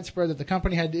so widespread that the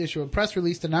company had to issue a press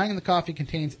release denying the coffee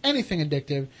contains anything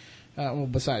addictive,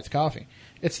 besides coffee.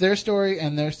 It's their story,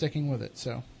 and they're sticking with it.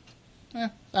 So,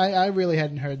 I really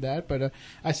hadn't heard that, but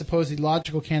I suppose the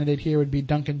logical candidate here would be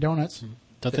Dunkin' Donuts.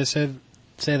 Don't they say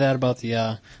that about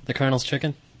the Colonel's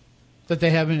chicken? That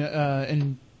they have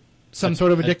in some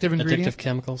sort of addictive ingredient? Addictive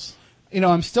chemicals.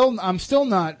 I'm still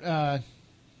not.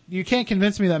 You can't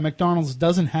convince me that McDonald's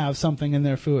doesn't have something in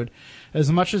their food,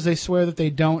 as much as they swear that they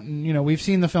don't. And we've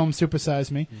seen the film Super Size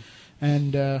Me,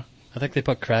 and I think they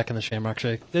put crack in the Shamrock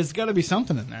Shake. There's got to be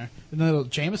something in there. A little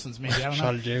Jameson's maybe. I don't know.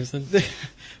 Shot of Jameson.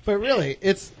 But really,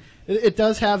 it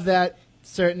does have that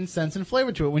certain sense and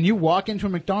flavor to it. When you walk into a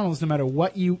McDonald's, no matter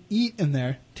what you eat in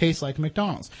there, tastes like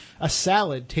McDonald's. A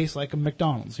salad tastes like a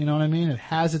McDonald's. You know what I mean? It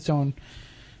has its own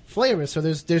flavor, so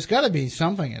there's got to be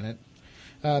something in it.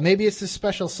 Maybe it's this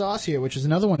special sauce here, which is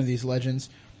another one of these legends.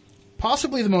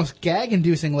 Possibly the most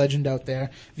gag-inducing legend out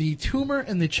there, the tumor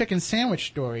in the chicken sandwich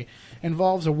story,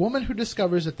 involves a woman who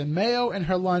discovers that the mayo in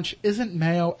her lunch isn't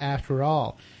mayo after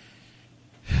all.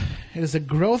 It is a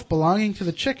growth belonging to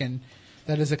the chicken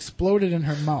that has exploded in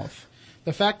her mouth.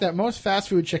 The fact that most fast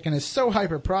food chicken is so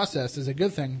hyper-processed is a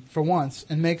good thing for once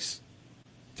and makes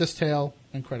this tale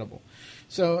incredible.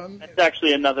 So that's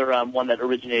actually another one that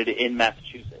originated in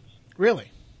Massachusetts.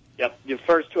 Really? Yep. The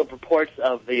first two reports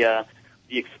of the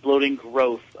exploding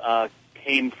growth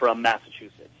came from Massachusetts.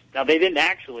 Now, they didn't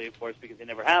actually, of course, because it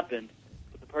never happened,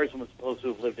 but the person was supposed to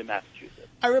have lived in Massachusetts.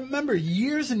 I remember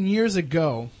years and years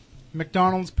ago,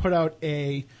 McDonald's put out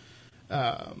a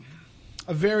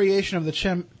variation of the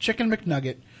Chicken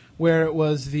McNugget where it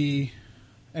was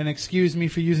and excuse me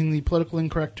for using the political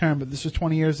incorrect term, but this was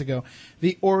 20 years ago,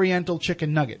 the Oriental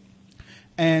Chicken Nugget.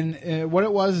 And what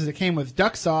it was is it came with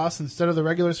duck sauce instead of the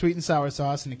regular sweet and sour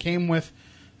sauce, and it came with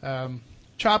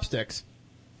chopsticks.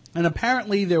 And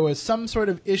apparently there was some sort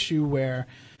of issue where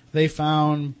they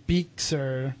found beaks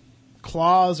or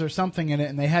claws or something in it,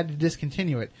 and they had to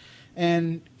discontinue it.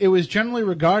 And it was generally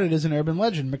regarded as an urban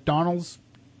legend. McDonald's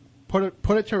put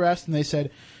it to rest, and they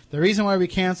said, the reason why we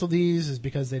canceled these is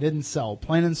because they didn't sell,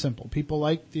 plain and simple. People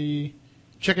like the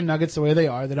chicken nuggets the way they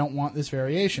are. They don't want this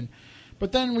variation.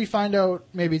 But then we find out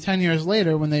maybe 10 years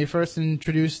later when they first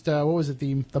introduced,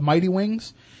 the Mighty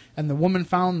Wings, and the woman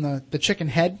found the chicken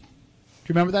head. Do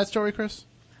you remember that story, Chris?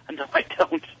 No, I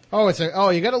don't.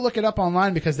 You got to look it up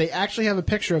online because they actually have a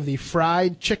picture of the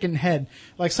fried chicken head.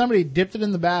 Like somebody dipped it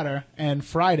in the batter and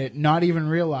fried it, not even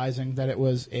realizing that it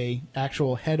was a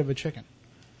actual head of a chicken.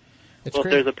 If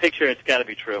there's a picture, it's got to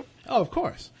be true. Oh, of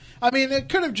course. I mean, it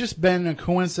could have just been a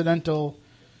coincidental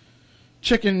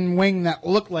chicken wing that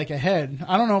looked like a head.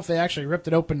 I don't know if they actually ripped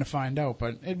it open to find out,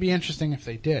 but it'd be interesting if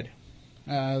they did.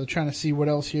 Trying to see what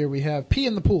else here we have. Pee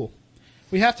in the pool.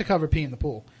 We have to cover pee in the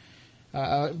pool.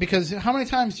 Because how many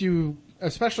times do you,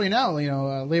 especially now,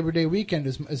 Labor Day weekend,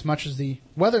 as much as the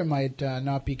weather might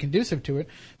not be conducive to it,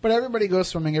 but everybody goes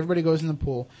swimming, everybody goes in the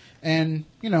pool, and,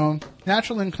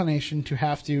 natural inclination to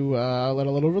have to let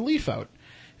a little relief out.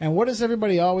 And what does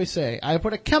everybody always say? I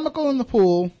put a chemical in the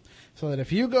pool so that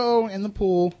if you go in the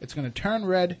pool, it's going to turn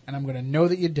red, and I'm going to know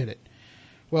that you did it.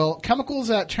 Well, chemicals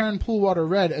that turn pool water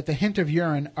red at the hint of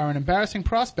urine are an embarrassing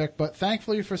prospect, but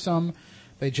thankfully for some,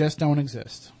 they just don't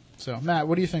exist. So, Matt,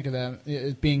 what do you think of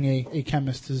that, being a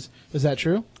chemist? Is that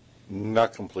true?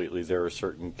 Not completely. There are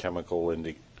certain chemical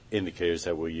indicators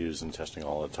that we use in testing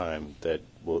all the time that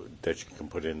you can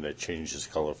put in that changes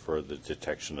color for the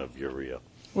detection of urea.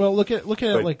 Well, look at it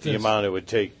like the this. amount it would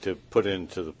take to put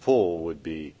into the pool would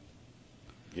be,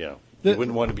 you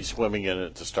wouldn't want to be swimming in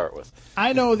it to start with.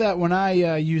 I know that when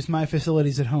I use my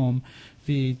facilities at home,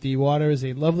 the water is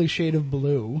a lovely shade of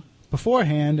blue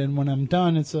beforehand, and when I'm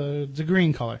done, it's a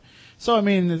green color. So, I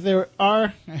mean, there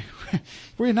are...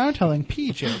 we're now telling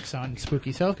pee jokes on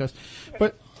Spooky South Coast.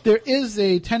 But there is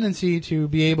a tendency to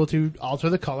be able to alter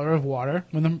the color of water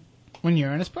when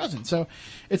urine is present. So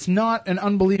it's not an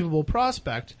unbelievable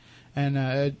prospect, and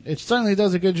it certainly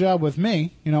does a good job with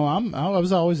me. I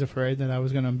was always afraid that I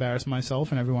was going to embarrass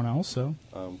myself and everyone else. So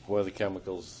one of the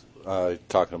chemicals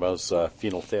talking about is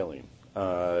phenolphthalein.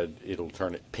 It'll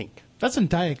turn it pink. That's in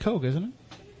Diet Coke, isn't it?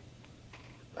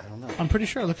 I don't know. I'm pretty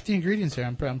sure. Look at the ingredients here.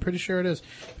 I'm pretty sure it is.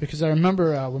 Because I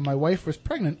remember when my wife was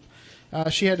pregnant,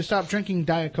 she had to stop drinking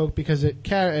Diet Coke because it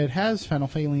has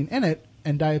phenolphthalein in it,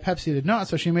 and Diet Pepsi did not.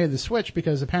 So she made the switch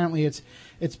because apparently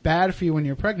it's bad for you when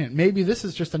you're pregnant. Maybe this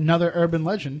is just another urban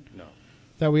legend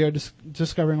that we are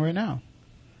discovering right now.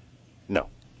 No.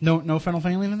 No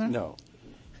phenolphthalein in there? No.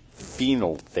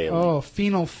 Phenolphthalein. Oh,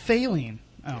 phenolphthalein.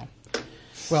 Oh.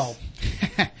 Well,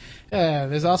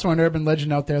 there's also an urban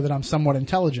legend out there that I'm somewhat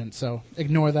intelligent, so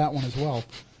ignore that one as well.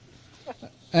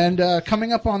 And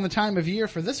coming up on the time of year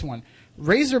for this one,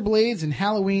 razor blades and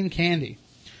Halloween candy.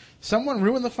 Someone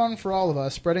ruined the fun for all of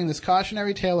us, spreading this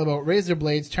cautionary tale about razor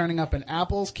blades turning up in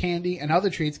apples, candy, and other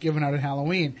treats given out at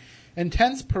Halloween.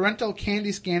 Intense parental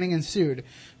candy scanning ensued,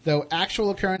 though actual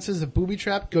occurrences of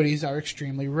booby-trap goodies are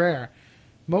extremely rare.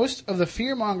 Most of the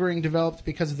fear-mongering developed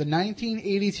because of the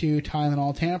 1982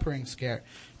 Tylenol tampering scare.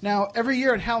 Now, every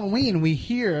year at Halloween, we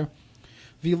hear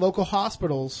the local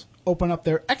hospitals open up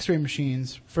their x-ray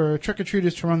machines for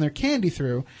trick-or-treaters to run their candy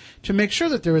through to make sure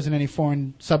that there isn't any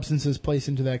foreign substances placed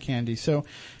into that candy. So,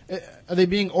 are they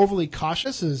being overly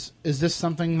cautious? Is this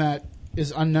something that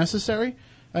is unnecessary?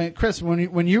 Chris,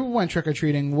 when you went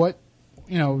trick-or-treating, was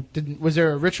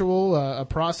there a ritual, a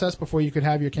process before you could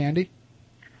have your candy?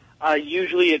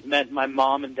 Usually it meant my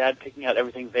mom and dad picking out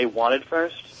everything they wanted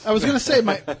first. I was going to say,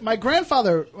 my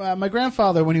grandfather,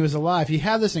 when he was alive, he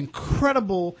had this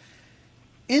incredible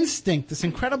instinct, this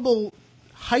incredible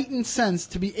heightened sense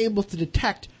to be able to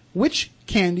detect which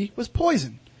candy was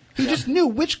poison. He just knew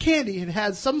which candy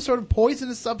had some sort of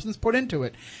poisonous substance put into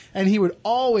it. And he would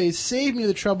always save me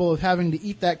the trouble of having to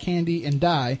eat that candy and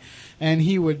die. And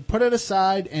he would put it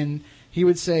aside and he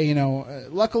would say,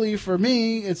 luckily for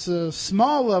me, it's a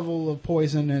small level of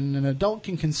poison and an adult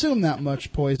can consume that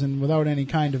much poison without any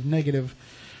kind of negative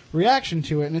reaction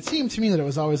to it, and it seemed to me that it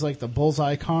was always like the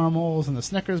Bullseye caramels and the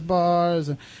Snickers bars,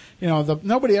 and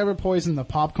nobody ever poisoned the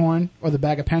popcorn or the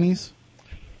bag of pennies.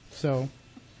 So,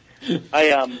 it's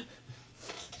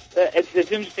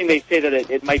interesting they say that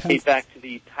it might date back to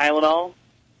the Tylenol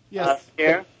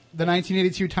scare. The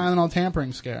 1982 Tylenol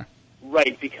tampering scare.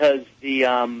 Right, because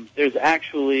there's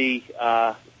actually,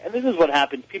 and this is what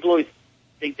happens, people always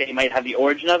think they might have the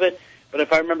origin of it, but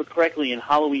if I remember correctly, in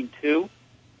Halloween 2,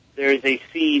 there is a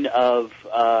scene of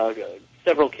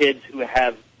several kids who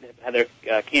have had their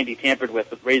candy tampered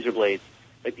with razor blades,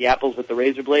 like the apples with the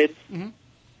razor blades. Mm-hmm.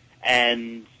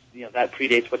 And, that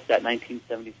predates, what's that,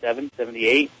 1977,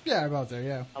 78? Yeah, about there,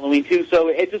 yeah. Halloween 2. So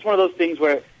it's just one of those things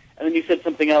where, and then you said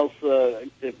something else where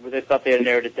they thought they had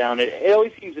narrowed it down. It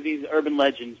always seems that these urban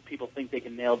legends, people think they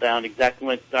can nail down exactly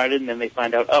when it started, and then they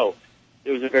find out,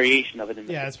 there was a variation of it in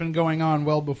there. Yeah, it's been going on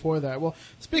well before that. Well,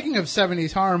 speaking of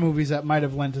 70s horror movies that might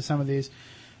have lent to some of these,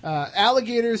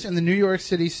 alligators in the New York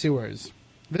City sewers.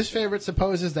 This favorite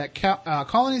supposes that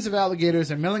colonies of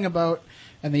alligators are milling about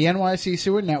in the NYC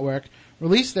sewer network,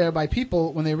 released there by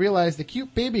people when they realize the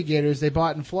cute baby gators they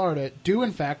bought in Florida do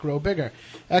in fact grow bigger.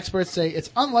 Experts say it's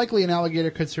unlikely an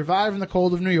alligator could survive in the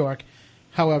cold of New York,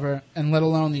 however, and let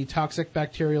alone the toxic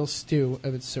bacterial stew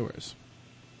of its sewers.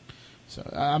 So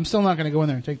I'm still not going to go in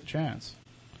there and take the chance.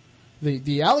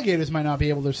 The alligators might not be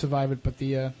able to survive it, but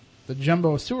the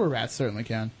jumbo sewer rats certainly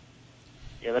can.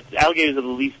 Yeah, alligators are the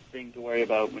least thing to worry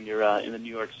about when you're in the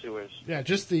New York sewers. Yeah,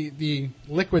 just the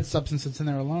liquid substance that's in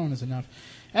there alone is enough.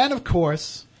 And, of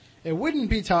course, it wouldn't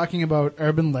be talking about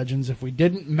urban legends if we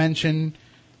didn't mention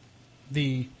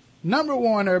the number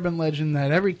one urban legend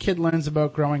that every kid learns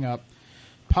about growing up,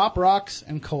 Pop Rocks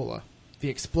and cola, the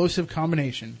explosive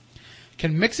combination.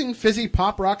 Can mixing fizzy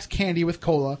Pop Rocks candy with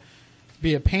cola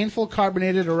be a painful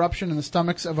carbonated eruption in the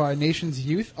stomachs of our nation's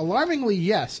youth? Alarmingly,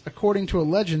 yes, according to a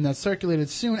legend that circulated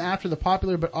soon after the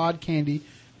popular but odd candy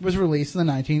was released in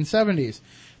the 1970s.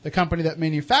 The company that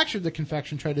manufactured the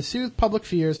confection tried to soothe public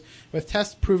fears, with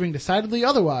tests proving decidedly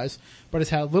otherwise, but has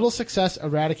had little success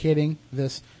eradicating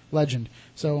this legend.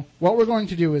 So what we're going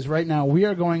to do is right now we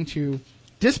are going to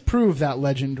disprove that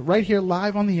legend right here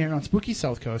live on the air on Spooky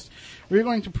South Coast. We're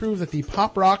going to prove that the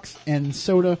Pop Rocks and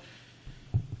soda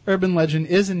urban legend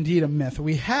is indeed a myth.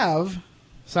 We have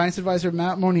science advisor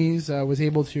Matt Moniz was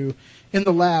able to, in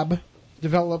the lab,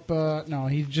 develop,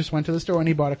 he just went to the store and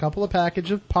he bought a couple of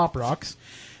packages of Pop Rocks.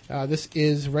 This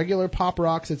is regular Pop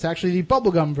Rocks. It's actually the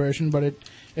bubblegum version, but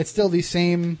it's still the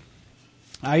same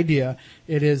idea.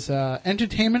 It is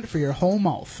entertainment for your whole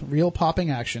mouth, real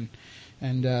popping action.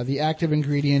 And the active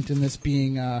ingredient in this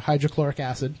being hydrochloric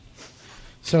acid.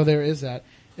 So there is that.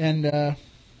 And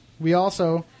we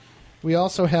also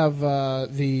have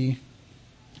the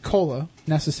cola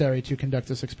necessary to conduct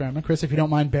this experiment. Chris, if you don't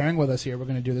mind bearing with us here, we're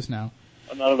going to do this now.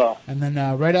 Not at all. And then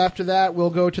right after that, we'll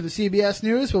go to the CBS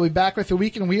News. We'll be back with the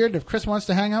Week in Weird. If Chris wants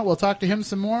to hang out, we'll talk to him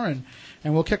some more, and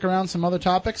we'll kick around some other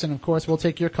topics. And, of course, we'll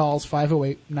take your calls,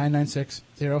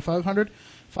 508-996-0500,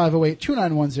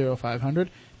 508-291-0500.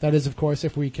 That is, of course,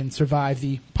 if we can survive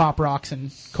the Pop Rocks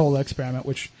and Cola experiment,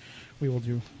 which we will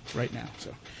do right now.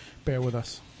 So bear with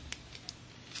us.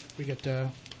 We get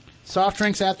soft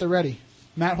drinks at the ready.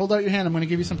 Matt, hold out your hand. I'm going to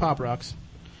give you some Pop Rocks.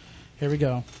 Here we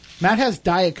go. Matt has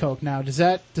Diet Coke now. Does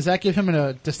that give him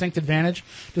a distinct advantage?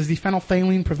 Does the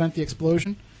phenolphthalein prevent the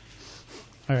explosion?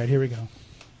 All right, here we go.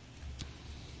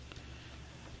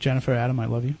 Jennifer, Adam, I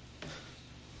love you.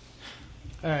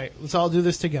 All right, let's all do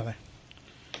this together.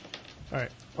 All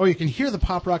right. Oh, you can hear the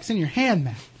Pop Rocks in your hand,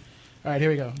 Matt. All right, here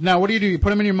we go. Now, what do? You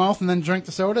put them in your mouth and then drink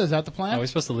the soda? Is that the plan? Are we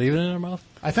supposed to leave it in our mouth?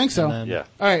 I think so. Then, yeah.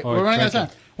 All right, we're running out of time.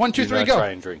 1, 2, 3, go.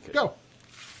 Try and drink it. Go.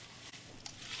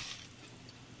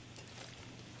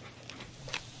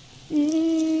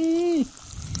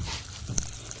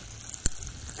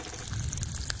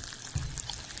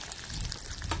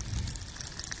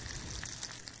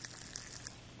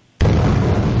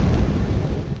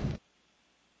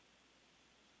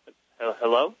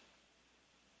 Hello?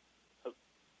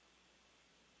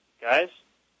 Guys?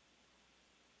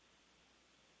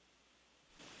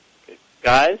 Okay.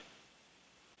 Guys?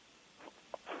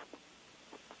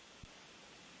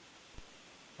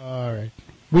 All right.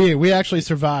 We actually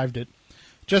survived it.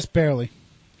 Just barely.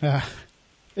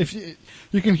 If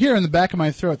you can hear in the back of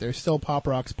my throat, there's still Pop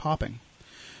Rocks popping.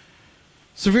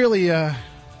 Severely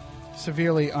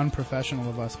unprofessional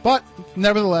of us. But,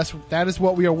 nevertheless, that is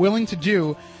what we are willing to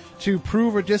do to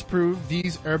prove or disprove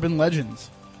these urban legends.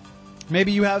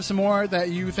 maybe you have some more that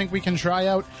you think we can try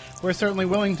out. We're certainly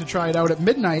willing to try it out at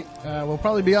midnight. We'll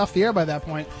probably be off the air by that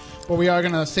point, but we are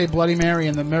going to say Bloody Mary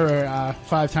in the mirror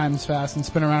 5 times fast and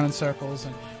spin around in circles.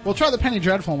 And we'll try the Penny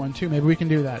Dreadful one, too. Maybe we can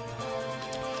do that.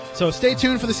 So stay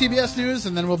tuned for the CBS News,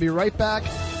 and then we'll be right back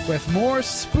with more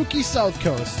Spooky South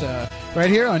Coast right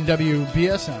here on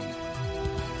WBSM.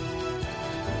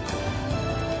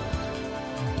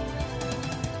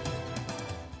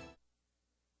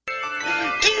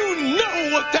 Do you know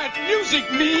what that music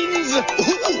means?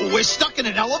 Ooh, we're stuck in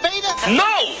an elevator?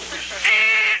 No!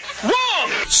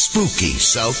 Wrong! Spooky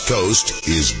South Coast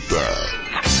is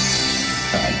back.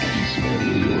 I can smell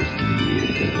your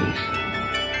fears.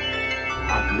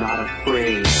 I'm not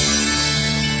afraid.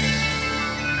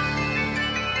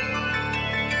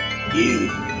 You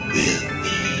will be.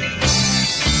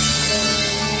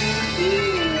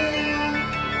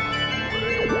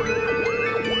 Welcome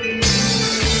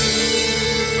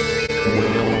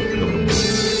to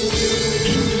Spooky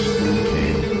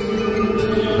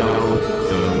South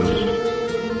Coast.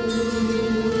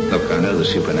 Look, I know the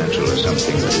supernatural is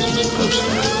something that isn't supposed to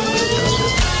happen, but it does.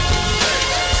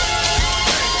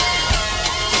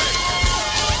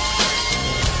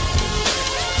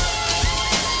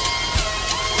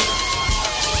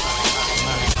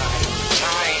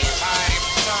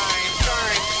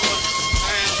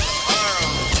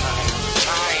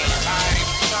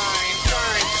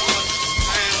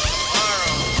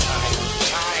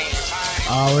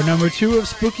 Our number 2 of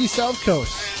Spooky South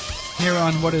Coast, here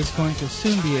on what is going to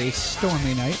soon be a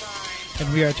stormy night.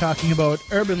 And we are talking about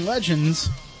urban legends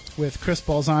with Chris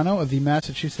Balzano of the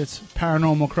Massachusetts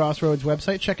Paranormal Crossroads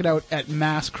website. Check it out at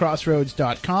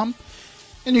masscrossroads.com.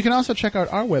 And you can also check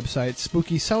out our website,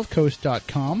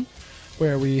 SpookySouthCoast.com,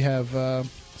 where we have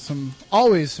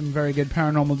always some very good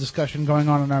paranormal discussion going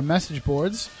on our message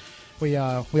boards. We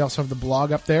also have the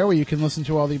blog up there where you can listen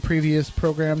to all the previous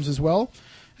programs as well.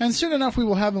 And soon enough, we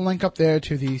will have a link up there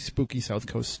to the Spooky South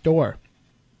Coast store.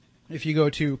 If you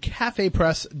go to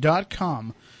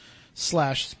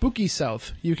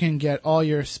cafepress.com/SpookySouth, you can get all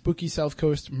your Spooky South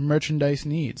Coast merchandise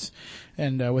needs.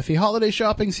 And with the holiday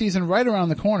shopping season right around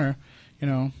the corner, you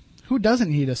know, who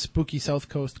doesn't need a Spooky South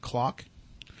Coast clock?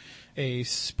 A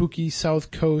Spooky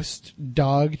South Coast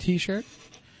dog t-shirt?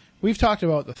 We've talked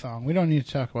about the thong. We don't need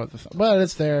to talk about the thong, but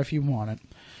it's there if you want it.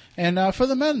 And for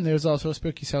the men, there's also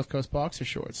Spooky South Coast boxer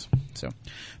shorts.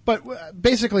 But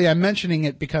basically, I'm mentioning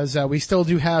it because we still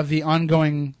do have the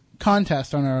ongoing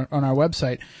contest on our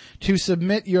website to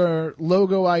submit your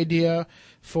logo idea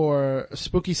for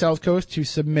Spooky South Coast, to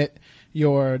submit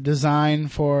your design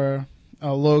for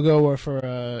a logo or for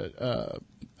a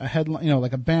headline,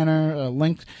 like a banner, a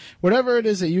link, whatever it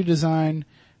is that you design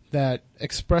that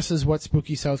expresses what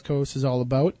Spooky South Coast is all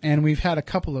about. And we've had a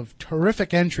couple of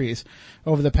terrific entries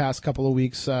over the past couple of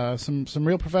weeks. Some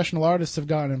real professional artists have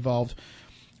gotten involved.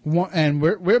 And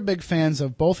we're big fans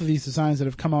of both of these designs that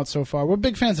have come out so far. We're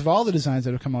big fans of all the designs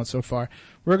that have come out so far.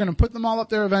 We're going to put them all up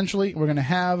there eventually. We're going to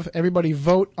have everybody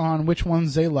vote on which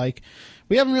ones they like.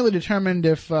 We haven't really determined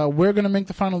if we're going to make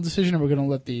the final decision or we're going to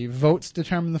let the votes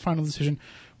determine the final decision.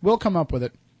 We'll come up with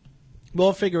it.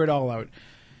 We'll figure it all out.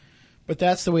 But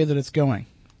that's the way that it's going.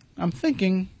 I'm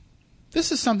thinking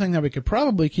this is something that we could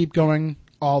probably keep going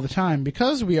all the time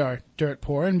because we are dirt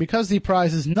poor and because the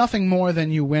prize is nothing more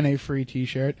than you win a free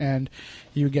t-shirt and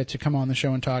you get to come on the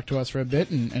show and talk to us for a bit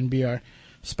and be our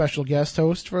special guest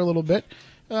host for a little bit.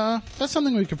 That's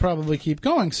something we could probably keep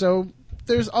going. So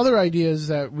there's other ideas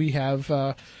that we have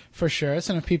for shirts,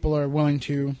 and if people are willing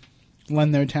to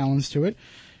lend their talents to it,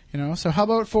 So how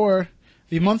about for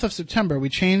the month of September, we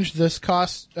changed this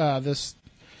contest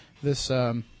up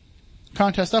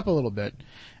a little bit.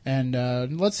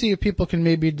 And let's see if people can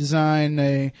maybe design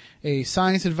a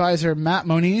Science Advisor Matt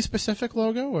Moniz specific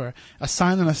logo or a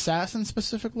Silent Assassin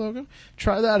specific logo.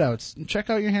 Try that out. Check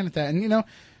out your hand at that. And,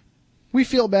 we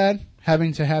feel bad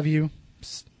having to have you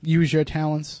use your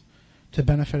talents to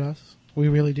benefit us. We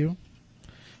really do.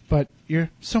 But you're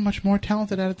so much more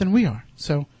talented at it than we are.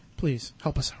 So please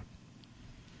help us out.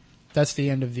 That's the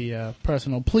end of the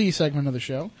personal plea segment of the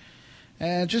show.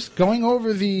 And just going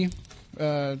over the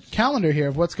calendar here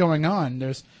of what's going on.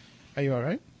 Are you all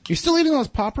right? You still eating those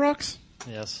Pop Rocks?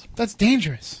 Yes. That's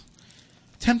dangerous.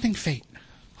 Tempting fate.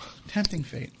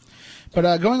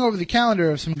 But going over the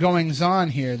calendar of some goings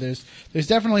on here, there's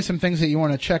definitely some things that you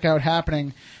want to check out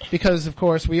happening because, of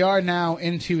course, we are now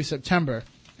into September,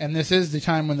 and this is the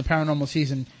time when the paranormal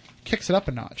season kicks it up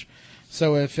a notch.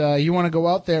 So if you want to go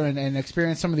out there and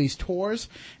experience some of these tours,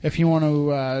 if you want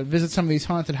to visit some of these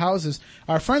haunted houses,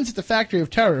 our friends at the Factory of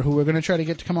Terror, who we're going to try to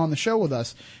get to come on the show with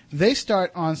us, they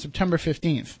start on September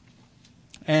 15th.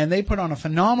 And they put on a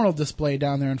phenomenal display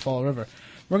down there in Fall River.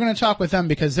 We're going to talk with them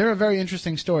because they're a very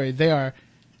interesting story. They are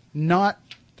not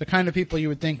the kind of people you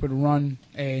would think would run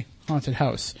a haunted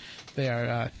house. They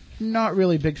are not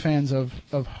really big fans of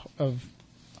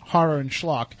horror and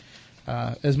schlock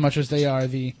as much as they are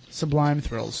the sublime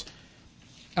thrills.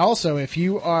 Also, if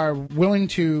you are willing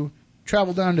to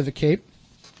travel down to the Cape,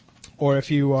 or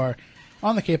if you are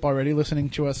on the Cape already listening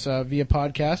to us via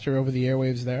podcast or over the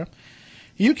airwaves there,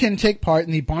 you can take part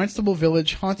in the Barnstable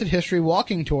Village Haunted History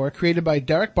Walking Tour created by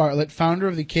Derek Bartlett, founder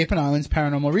of the Cape and Islands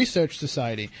Paranormal Research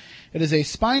Society. It is a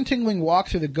spine-tingling walk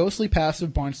through the ghostly past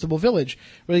of Barnstable Village,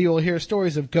 where you will hear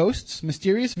stories of ghosts,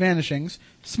 mysterious vanishings,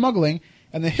 smuggling,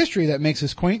 and the history that makes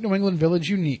this quaint New England village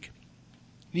unique.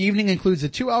 The evening includes a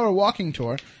 2-hour walking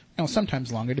tour,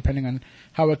 sometimes longer depending on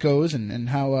how it goes and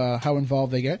how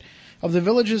involved they get, of the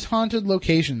village's haunted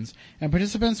locations, and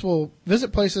participants will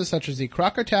visit places such as the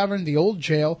Crocker Tavern, the Old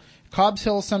Jail, Cobb's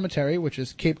Hill Cemetery, which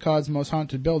is Cape Cod's most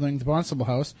haunted building, the Barnstable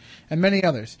House, and many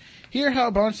others. Hear how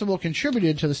Barnstable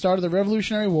contributed to the start of the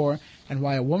Revolutionary War and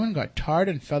why a woman got tarred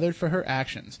and feathered for her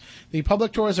actions. The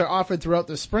public tours are offered throughout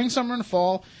the spring, summer, and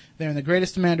fall. They're in the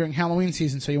greatest demand during Halloween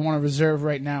season, so you want to reserve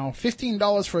right now.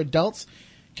 $15 for adults.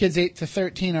 Kids 8 to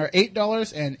 13 are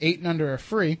 $8, and 8 and under are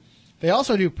free. They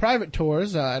also do private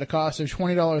tours at a cost of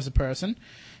 $20 a person.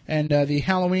 And the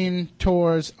Halloween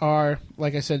tours are,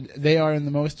 like I said, they are in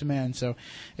the most demand. So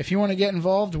if you want to get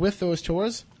involved with those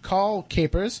tours, call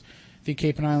Capers, the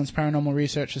Cape and Islands Paranormal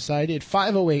Research Society, at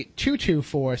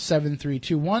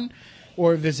 508-224-7321,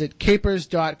 or visit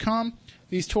capers.com.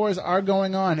 These tours are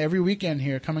going on every weekend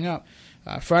here coming up.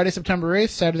 Friday, September 8th,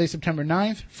 Saturday, September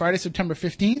 9th, Friday, September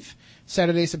 15th,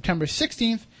 Saturday, September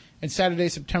 16th, and Saturday,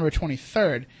 September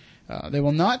 23rd. They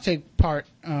will not take part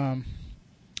on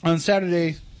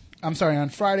Friday,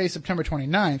 September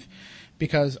 29th,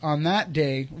 because on that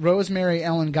day, Rosemary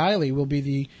Ellen Guiley will be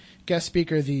the guest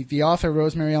speaker. The author,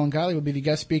 Rosemary Ellen Guiley, will be the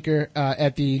guest speaker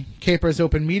at the Capers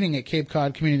Open Meeting at Cape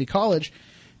Cod Community College,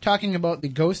 talking about the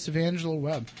ghosts of Angela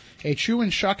Webb, a true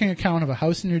and shocking account of a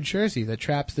house in New Jersey that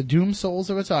traps the doomed souls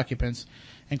of its occupants,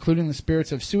 including the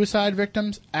spirits of suicide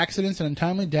victims, accidents and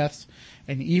untimely deaths,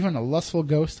 and even a lustful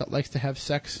ghost that likes to have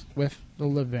sex with the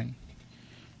living.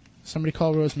 Somebody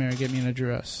call Rosemary, get me an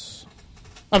address.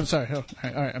 I'm sorry. Oh,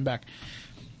 all right, I'm back.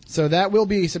 So that will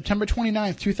be September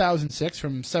 29th, 2006,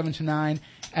 from 7 to 9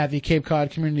 at the Cape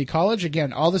Cod Community College.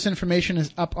 Again, all this information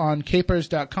is up on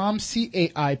capers.com,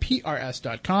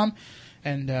 CAIPRS.com.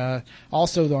 And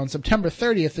also on September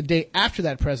 30th, the day after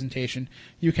that presentation,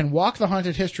 you can walk the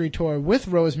Haunted History Tour with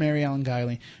Rosemary Ellen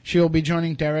Guiley. She will be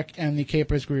joining Derek and the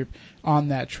Capers group on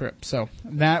that trip. So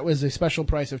that was a special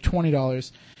price of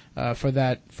 $20 for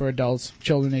that for adults,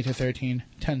 children 8 to 13,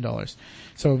 $10.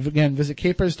 So again, visit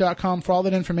capers.com for all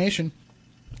that information.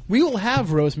 We will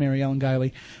have Rosemary Ellen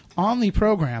Guiley on the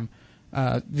program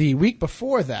the week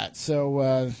before that.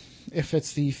 So if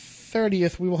it's the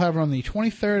 30th, we will have her on the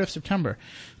 23rd of September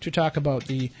to talk about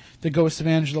the Ghosts of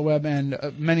Angela Webb and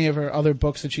many of her other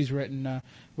books that she's written,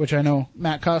 which I know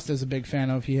Matt Costa is a big fan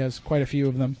of. He has quite a few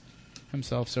of them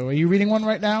himself. So are you reading one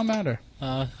right now, Matt? Or?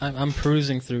 I'm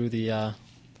perusing through the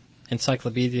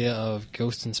Encyclopedia of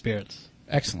Ghosts and Spirits.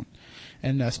 Excellent.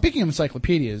 And speaking of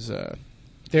encyclopedias,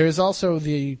 there is also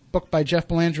the book by Jeff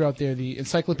Belanger out there, the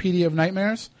Encyclopedia of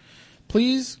Nightmares.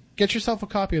 Please get yourself a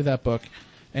copy of that book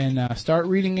and start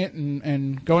reading it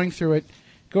and going through it.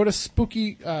 Go to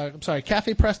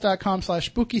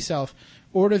cafepress.com/SpookySouth,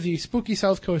 order the Spooky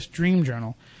South Coast Dream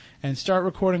Journal, and start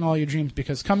recording all your dreams,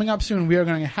 because coming up soon we are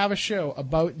going to have a show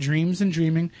about dreams and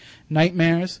dreaming,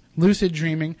 nightmares, lucid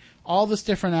dreaming, all this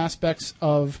different aspects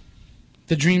of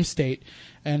the dream state.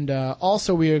 And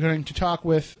also we are going to talk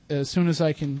with, as soon as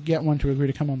I can get one to agree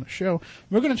to come on the show,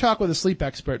 we're going to talk with a sleep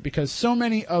expert, because so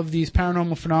many of these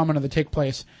paranormal phenomena that take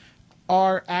place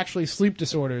are actually sleep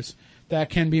disorders that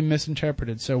can be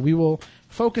misinterpreted. So we will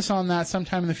focus on that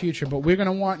sometime in the future, but we're going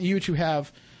to want you to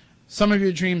have some of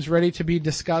your dreams ready to be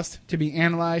discussed, to be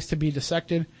analyzed, to be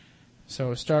dissected.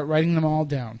 So start writing them all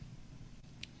down.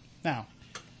 Now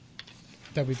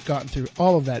that we've gotten through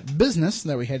all of that business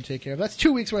that we had to take care of, that's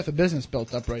 2 weeks worth of business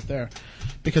built up right there,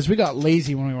 because we got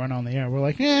lazy when we weren't on the air. We're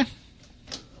like, we're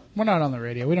not on the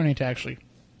radio. We don't need to actually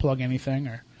plug anything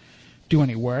or do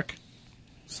any work.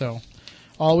 So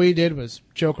all we did was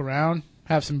joke around,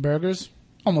 have some burgers,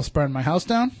 almost burned my house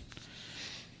down,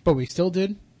 but we still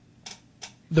did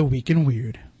The Week in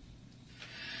Weird.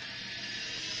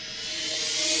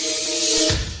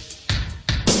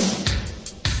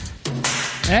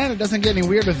 And it doesn't get any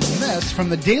weirder than this. From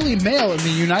the Daily Mail in the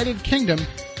United Kingdom,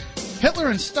 Hitler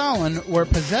and Stalin were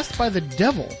possessed by the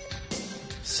devil.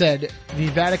 said the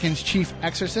Vatican's chief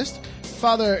exorcist,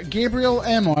 Father Gabriel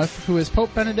Amorth, who is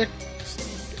Pope Benedict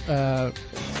the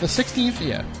 16th.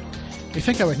 Yeah, you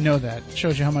think I would know that? It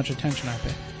shows you how much attention I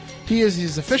pay. He is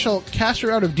his official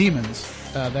caster out of demons.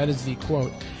 That is the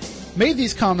quote. Made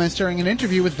these comments during an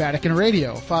interview with Vatican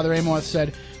Radio. Father Amorth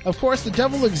said, "Of course, the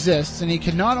devil exists, and he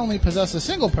can not only possess a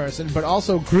single person, but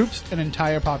also groups and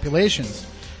entire populations.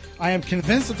 I am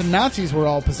convinced that the Nazis were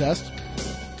all possessed.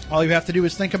 All you have to do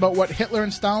is think about what Hitler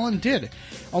and Stalin did.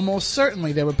 Almost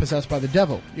certainly they were possessed by the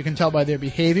devil. You can tell by their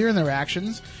behavior and their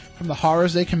actions, from the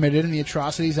horrors they committed and the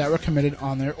atrocities that were committed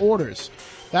on their orders.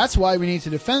 That's why we need to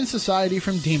defend society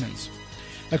from demons."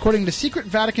 According to secret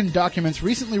Vatican documents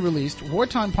recently released,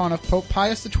 wartime pontiff Pope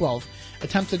Pius XII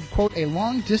attempted, quote, a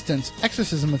long-distance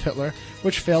exorcism of Hitler,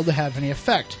 which failed to have any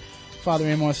effect. Father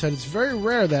Amorth said it's very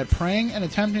rare that praying and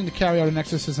attempting to carry out an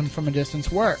exorcism from a distance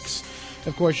works.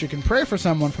 Of course, you can pray for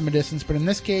someone from a distance, but in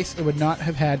this case, it would not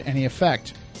have had any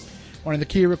effect. One of the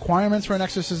key requirements for an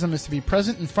exorcism is to be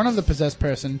present in front of the possessed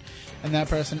person, and that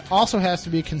person also has to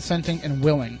be consenting and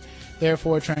willing.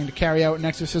 Therefore, trying to carry out an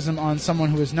exorcism on someone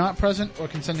who is not present or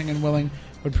consenting and willing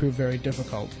would prove very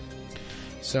difficult.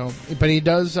 So, but he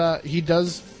does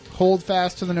hold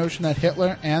fast to the notion that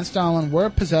Hitler and Stalin were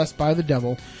possessed by the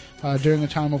devil during the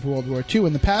time of World War II.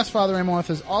 In the past, Father Amorth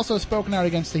has also spoken out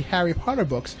against the Harry Potter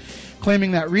books,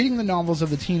 claiming that reading the novels of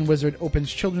the teen wizard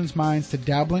opens children's minds to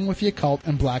dabbling with the occult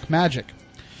and black magic.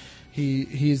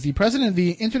 He is the president of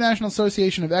the International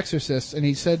Association of Exorcists, and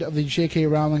he said of the J.K.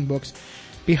 Rowling books,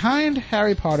 "Behind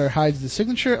Harry Potter hides the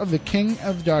signature of the King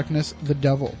of Darkness, the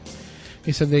Devil."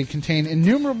 He said they contain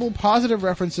innumerable positive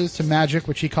references to magic,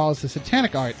 which he calls the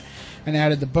satanic art, and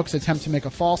added the books attempt to make a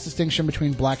false distinction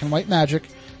between black and white magic,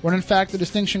 when in fact the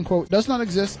distinction, quote, does not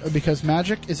exist because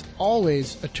magic is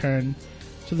always a turn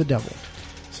to the devil.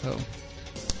 So,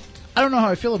 I don't know how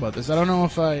I feel about this. I don't know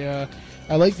if I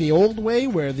like the old way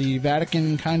where the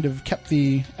Vatican kind of kept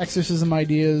the exorcism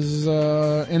ideas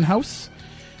in-house,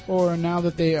 or now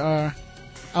that they are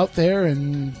out there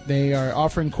and they are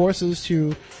offering courses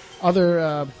to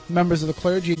other members of the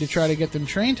clergy to try to get them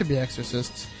trained to be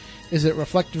exorcists. Is it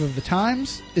reflective of the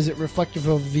times? Is it reflective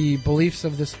of the beliefs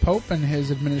of this Pope and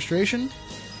his administration?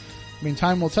 I mean,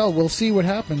 time will tell. We'll see what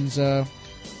happens.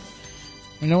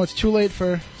 We know it's too late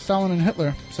for Stalin and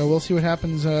Hitler, so we'll see what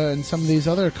happens in some of these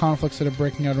other conflicts that are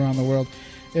breaking out around the world.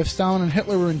 If Stalin and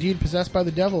Hitler were indeed possessed by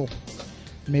the devil,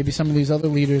 maybe some of these other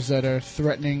leaders that are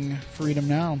threatening freedom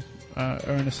now are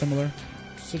in a similar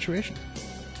situation.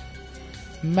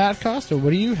 Matt Costa, what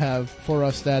do you have for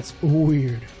us that's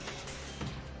weird?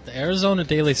 The Arizona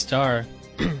Daily Star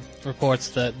reports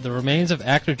that the remains of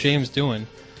actor James Doohan,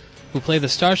 who played the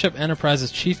Starship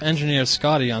Enterprise's chief engineer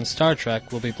Scotty on Star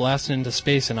Trek, will be blasted into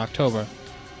space in October.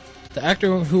 The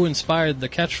actor who inspired the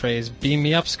catchphrase, "Beam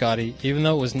me up, Scotty," even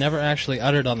though it was never actually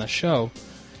uttered on the show,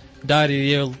 died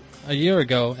a year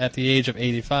ago at the age of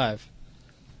 85.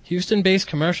 Houston-based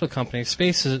commercial company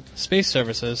Space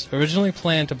Services originally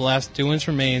planned to blast Doohan's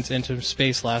remains into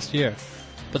space last year,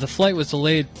 but the flight was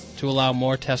delayed to allow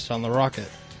more tests on the rocket.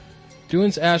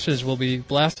 Doohan's ashes will be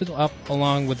blasted up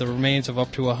along with the remains of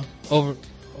up to over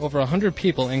 100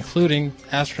 people, including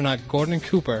astronaut Gordon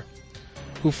Cooper,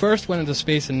 who first went into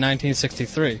space in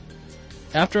 1963.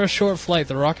 After a short flight,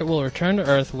 the rocket will return to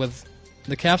Earth with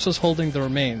the capsules holding the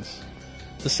remains.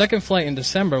 The second flight in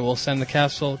December will send the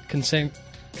capsule containing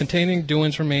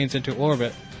Doohan's remains into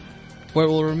orbit, where it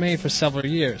will remain for several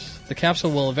years. The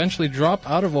capsule will eventually drop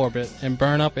out of orbit and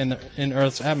burn up in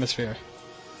Earth's atmosphere.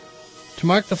 To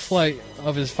mark the flight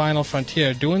of his final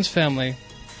frontier, Doohan's family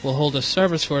will hold a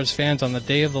service for his fans on the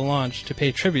day of the launch to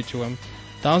pay tribute to him.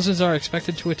 Thousands are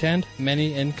expected to attend,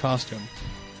 many in costume.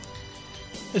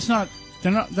 They're not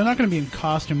going to be in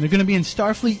costume. They're going to be in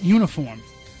Starfleet uniform.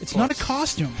 It's not a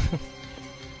costume.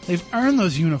 They've earned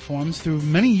those uniforms through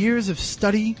many years of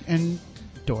study and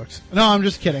dorks. No, I'm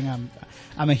just kidding.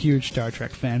 I'm a huge Star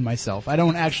Trek fan myself. I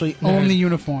don't actually own the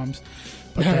uniforms,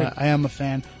 but I am a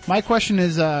fan. My question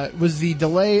is, was the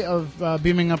delay of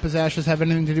beaming up his ashes have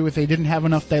anything to do with they didn't have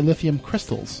enough dilithium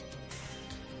crystals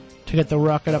to get the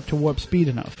rocket up to warp speed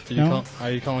enough?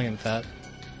 Are you calling him fat?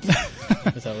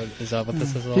 Is that what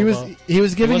this is all about? He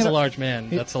was a large man.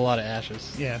 That's a lot of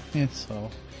ashes. Yeah. So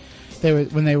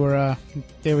they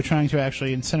were trying to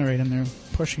actually incinerate him. They were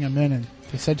pushing him in, and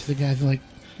they said to the guy, they're like,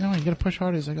 "No, you got to push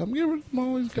harder." He's like, "I'm giving him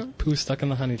all he's got." Poo stuck in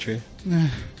the honey tree. I'm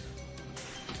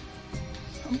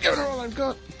giving her all I've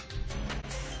got.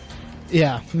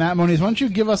 Yeah, Matt Moniz, why don't you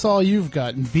give us all you've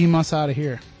got and beam us out of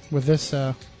here with this?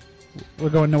 We're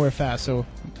going nowhere fast, so.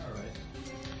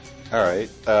 All right.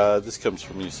 This comes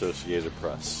from the Associated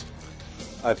Press.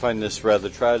 I find this rather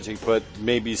tragic, but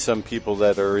maybe some people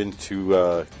that are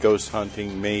into ghost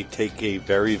hunting may take a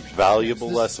very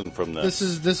valuable lesson from this.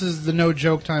 This is the no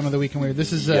joke time of the week and weird.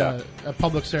 This is a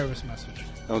public service message.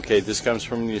 Okay, this comes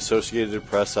from the Associated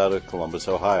Press out of Columbus,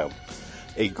 Ohio.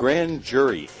 A grand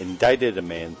jury indicted a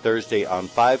man Thursday on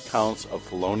 5 counts of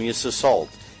felonious assault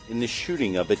in the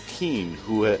shooting of a teen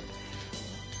who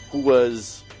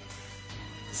was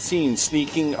seen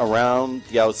sneaking around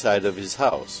the outside of his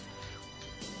house,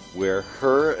 where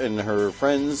her and her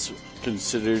friends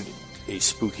considered a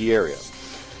spooky area.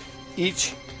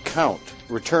 Each count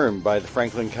returned by the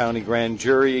Franklin County Grand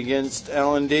Jury against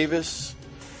Alan Davis,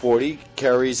 40,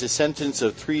 carries a sentence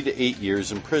of 3 to 8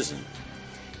 years in prison.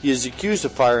 He is accused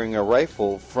of firing a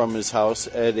rifle from his house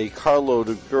at a carload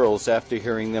of girls after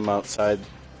hearing them outside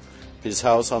his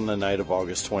house on the night of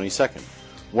August 22nd.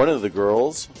 One of the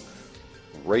girls,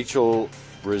 Rachel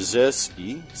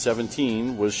Brzezinski,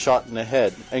 17, was shot in the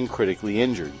head and critically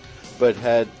injured, but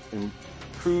had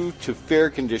improved to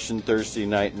fair condition Thursday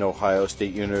night in Ohio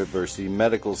State University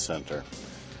Medical Center.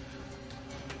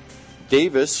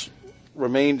 Davis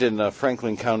remained in the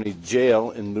Franklin County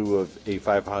Jail in lieu of a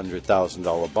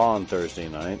 $500,000 bond Thursday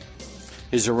night.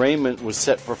 His arraignment was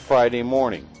set for Friday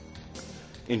morning.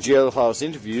 In jailhouse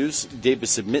interviews,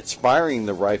 Davis admits firing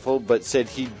the rifle, but said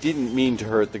he didn't mean to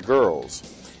hurt the girls.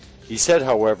 He said,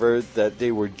 however, that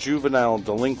they were juvenile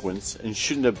delinquents and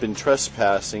shouldn't have been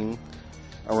trespassing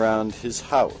around his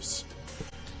house,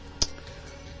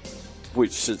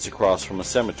 which sits across from a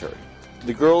cemetery.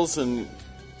 The girls and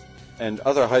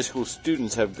other high school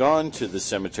students have gone to the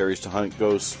cemeteries to hunt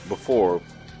ghosts before,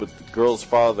 but the girl's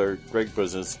father, Greg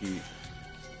Brzezinski,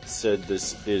 said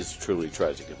this is truly a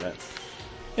tragic event.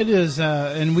 It is,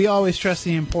 and we always stress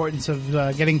the importance of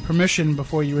getting permission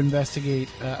before you investigate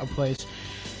a place.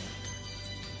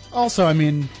 Also, I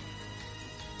mean,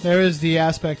 there is the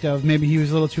aspect of maybe he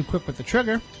was a little too quick with the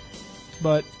trigger,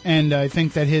 and I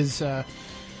think that his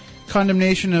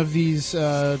condemnation of these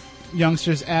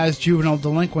youngsters as juvenile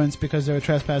delinquents because they were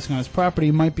trespassing on his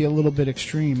property might be a little bit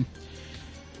extreme.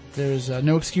 There's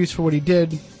no excuse for what he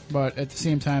did, but at the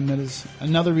same time, that is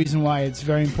another reason why it's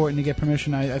very important to get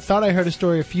permission. I thought I heard a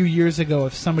story a few years ago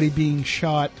of somebody being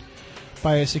shot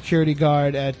by a security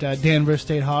guard at Danvers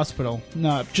State Hospital.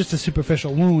 Not just a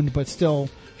superficial wound, but still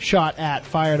shot at,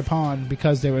 fired upon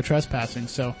because they were trespassing.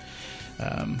 So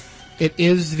it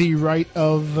is the right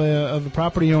of the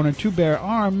property owner to bear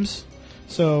arms.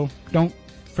 So don't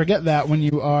forget that when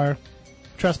you are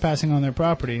trespassing on their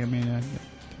property. I mean, they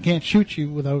can't shoot you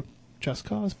without just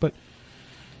cause, but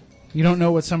you don't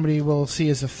know what somebody will see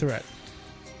as a threat.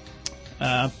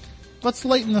 Let's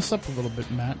lighten this up a little bit,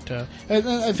 Matt.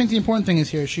 I think the important thing is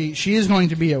here, she is going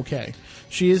to be okay.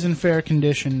 She is in fair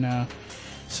condition,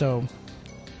 so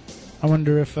I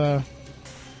wonder if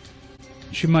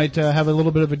she might have a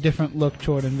little bit of a different look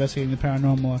toward investigating the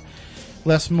paranormal.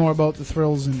 More about the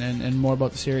thrills and more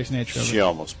about the serious nature of it. She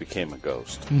almost became a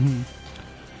ghost.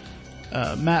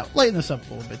 Mm-hmm. Matt, lighten this up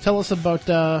a little bit. Tell us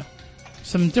about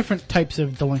some different types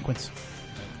of delinquents.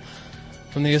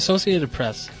 From the Associated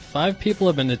Press, 5 people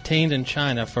have been detained in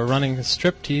China for running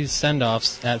striptease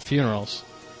send-offs at funerals.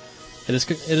 It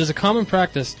is a common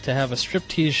practice to have a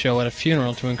striptease show at a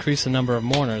funeral to increase the number of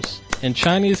mourners. In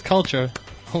Chinese culture,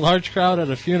 a large crowd at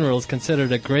a funeral is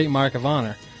considered a great mark of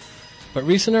honor. But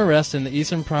recent arrests in the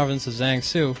eastern province of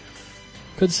Jiangsu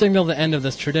could signal the end of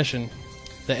this tradition.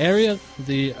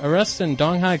 The arrests in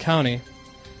Donghai County...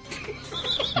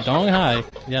 Donghai,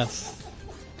 yes.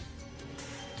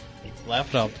 Laugh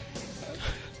it up.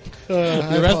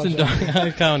 The arrest in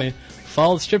Donghai County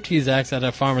followed striptease acts at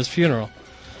a farmer's funeral.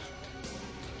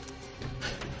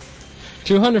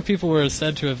 200 people were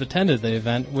said to have attended the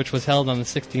event, which was held on the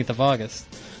 16th of August.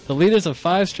 The leaders of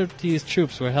 5 striptease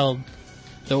troupes were held,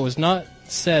 though it was not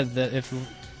said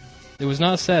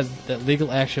that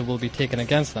legal action will be taken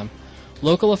against them.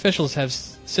 Local officials have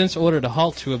since ordered a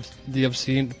halt to the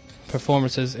obscene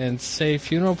performances and say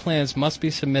funeral plans must be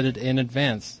submitted in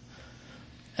advance.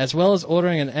 As well as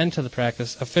ordering an end to the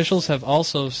practice, officials have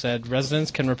also said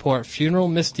residents can report funeral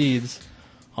misdeeds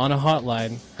on a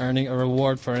hotline, earning a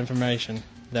reward for information.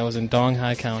 That was in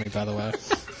Donghai County, by the way.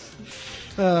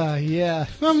 Yeah.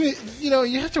 I mean,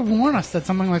 you have to warn us that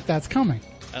something like that's coming.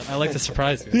 I like to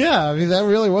surprise you. Yeah, I mean, that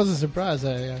really was a surprise.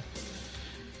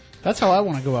 That's how I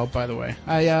want to go out, by the way.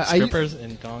 Strippers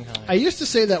in Donghai. I used to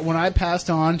say that when I passed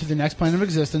on to the next plane of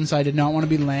existence, I did not want to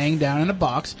be laying down in a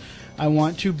box. I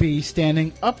want to be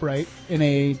standing upright in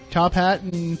a top hat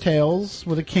and tails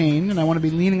with a cane, and I want to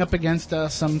be leaning up against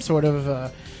some sort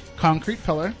of concrete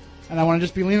pillar And I want to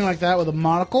just be leaning like that with a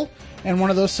monocle and one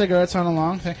of those cigarettes on a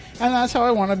long thing. And that's how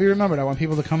I want to be remembered. I want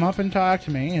people to come up and talk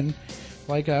to me and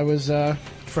like I was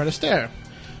Fred Astaire.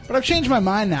 But I've changed my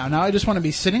mind now. Now I just want to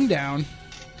be sitting down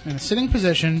in a sitting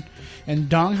position in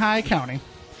Donghai County.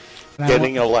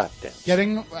 Getting a lap dance.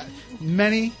 Getting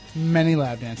many, many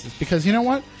lap dances. Because you know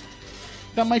what?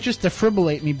 That might just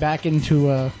defibrillate me back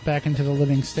into the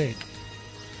living state.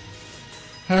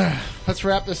 Let's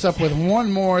wrap this up with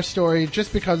one more story,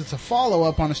 just because it's a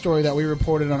follow-up on a story that we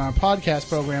reported on our podcast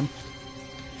program.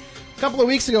 A couple of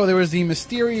weeks ago, there was the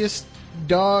mysterious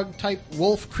dog-type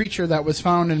wolf creature that was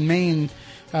found in Maine,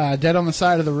 dead on the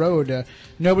side of the road.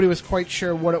 Nobody was quite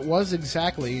sure what it was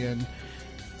exactly, and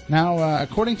now,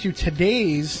 according to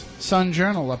today's Sun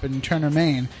Journal up in Turner,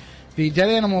 Maine, the dead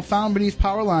animal found beneath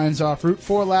power lines off Route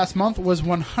 4 last month was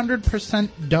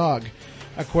 100% dog,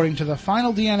 according to the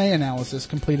final DNA analysis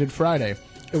completed Friday.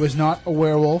 It was not a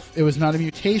werewolf, it was not a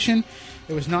mutation,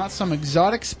 it was not some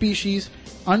exotic species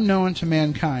unknown to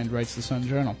mankind, writes the Sun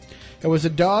Journal. It was a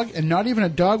dog, and not even a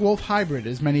dog-wolf hybrid,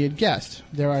 as many had guessed.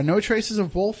 There are no traces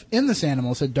of wolf in this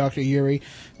animal, said Dr. Yuri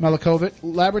Melikovit,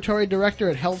 laboratory director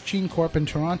at Health Gene Corp in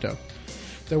Toronto.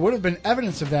 There would have been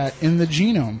evidence of that in the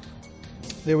genome.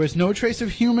 There was no trace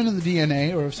of human in the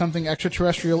DNA or of something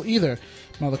extraterrestrial either,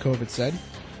 Melikovit said.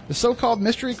 The so-called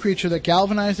mystery creature that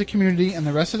galvanized the community and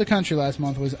the rest of the country last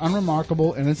month was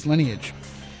unremarkable in its lineage.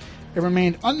 It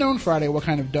remained unknown Friday what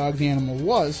kind of dog the animal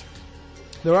was.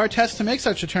 There are tests to make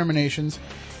such determinations,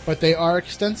 but they are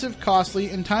extensive,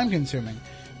 costly, and time-consuming.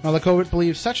 Melikovit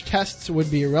believes such tests would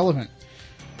be irrelevant.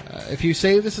 If you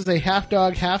say this is a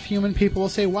half-dog, half-human, people will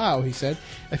say, wow, he said.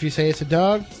 If you say it's a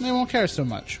dog, they won't care so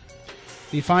much.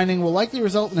 The finding will likely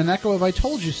result in an echo of I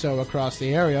told you so across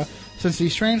the area. Since the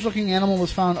strange-looking animal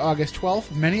was found August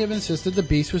 12th, many have insisted the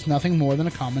beast was nothing more than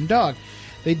a common dog.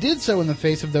 They did so in the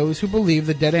face of those who believed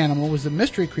the dead animal was the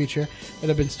mystery creature that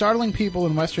had been startling people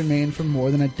in western Maine for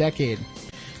more than a decade.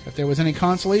 If there was any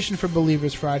consolation for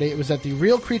believers Friday, it was that the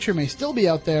real creature may still be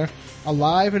out there,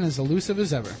 alive and as elusive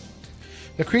as ever.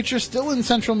 The creature still in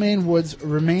central Maine woods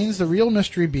remains the real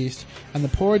mystery beast, and the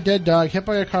poor dead dog hit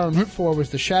by a car on Route 4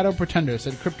 was the shadow pretender,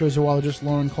 said cryptozoologist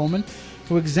Lauren Coleman,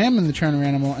 who examined the Turner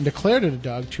animal and declared it a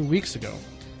dog 2 weeks ago.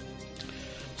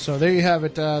 So there you have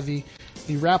it, the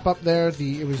wrap up there.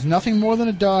 It was nothing more than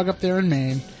a dog up there in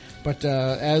Maine, but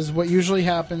as what usually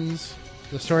happens,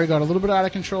 the story got a little bit out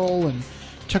of control and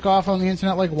took off on the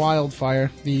internet like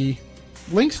wildfire. The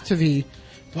links to the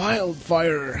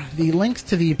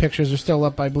pictures are still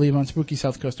up, I believe, on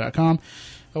SpookySouthCoast.com,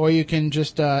 or you can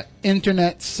just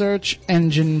internet search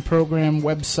engine program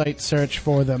website search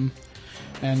for them,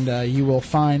 and you will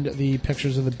find the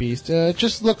pictures of the beast. It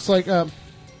just looks like a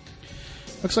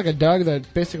dog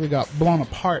that basically got blown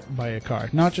apart by a car,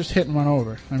 not just hit and run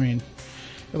over. I mean,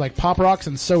 like Pop Rocks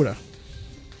and soda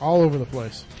all over the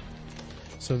place.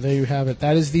 So there you have it.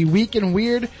 That is the Week in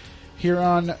Weird here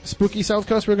on Spooky South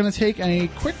Coast. We're going to take a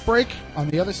quick break. On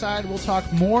the other side, we'll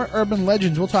talk more urban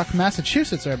legends. We'll talk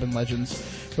Massachusetts urban legends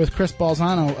with Chris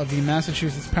Balzano of the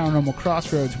Massachusetts Paranormal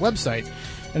Crossroads website.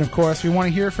 And, of course, we want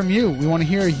to hear from you. We want to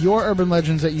hear your urban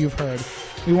legends that you've heard.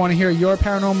 We want to hear your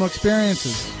paranormal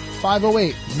experiences.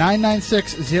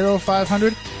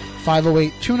 508-996-0500,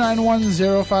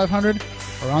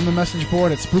 508-291-0500, or on the message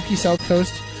board at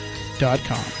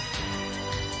SpookySouthCoast.com.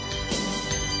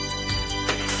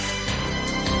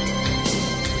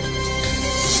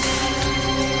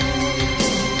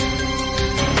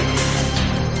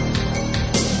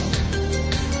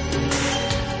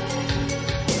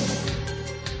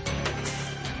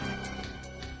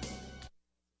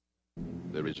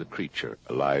 There is a creature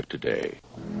alive today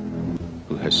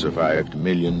who has survived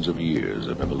millions of years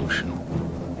of evolution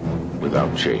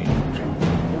without change,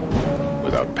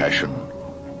 without passion,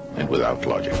 and without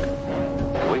logic.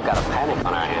 We've got a panic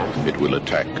on our hands. It will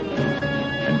attack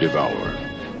and devour.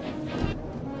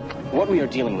 What we are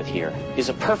dealing with here is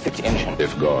a perfect engine.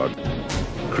 If God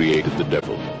created the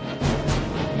devil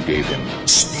and gave him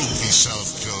Spooky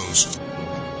South Coast.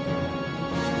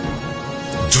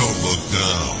 Don't look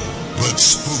down, but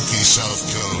Spooky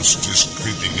South Coast is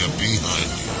creeping up behind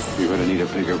you. You're gonna need a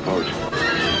bigger boat.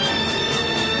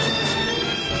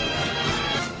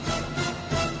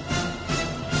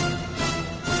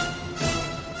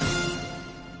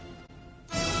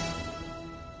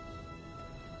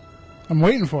 I'm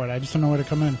waiting for it. I just don't know where to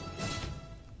come in.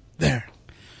 There.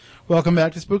 Welcome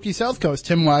back to Spooky South Coast.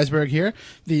 Tim Weisberg here.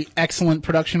 The excellent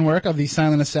production work of the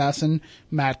silent assassin,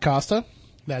 Matt Costa.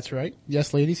 That's right.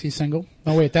 Yes, ladies, he's single.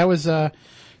 Oh, wait, that was on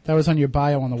your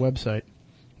bio on the website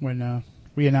when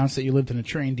we announced that you lived in a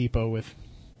train depot with...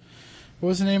 What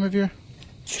was the name of your...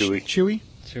 Chewy. Chewy?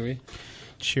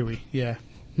 Chewy, yeah.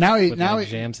 Now he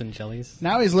jams and jellies.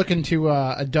 Now he's looking to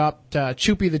adopt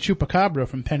Choopy the Chupacabra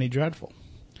from Penny Dreadful.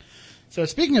 So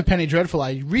speaking of Penny Dreadful,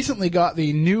 I recently got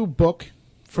the new book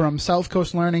from South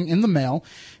Coast Learning in the mail,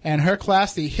 and her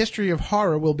class, The History of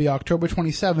Horror, will be October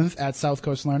 27th at South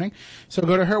Coast Learning. So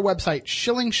go to her website,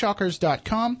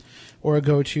 shillingshockers.com, or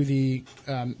go to the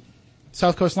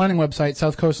South Coast Learning website,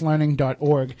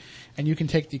 southcoastlearning.org, and you can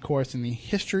take the course in the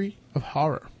History of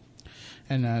Horror.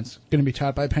 And it's going to be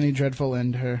taught by Penny Dreadful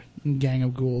and her gang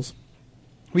of ghouls.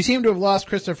 We seem to have lost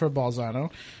Christopher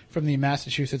Balzano from the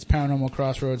Massachusetts Paranormal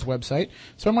Crossroads website,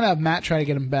 so I'm going to have Matt try to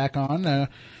get him back on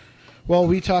while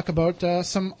we talk about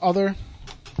some other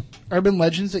urban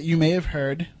legends that you may have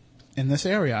heard in this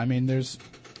area. I mean, there's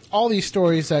all these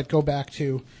stories that go back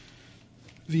to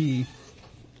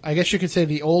I guess you could say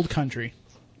the old country.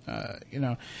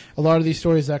 A lot of these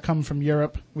stories that come from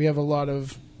Europe. We have a lot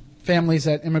of families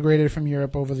that immigrated from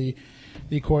Europe over the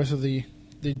course of the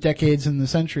decades and the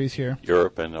centuries here.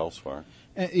 Europe and elsewhere.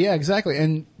 Yeah, exactly.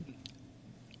 And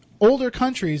older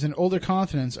countries and older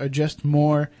continents are just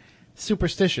more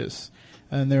superstitious,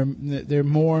 and they're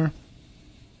more,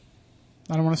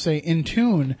 I don't want to say in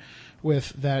tune with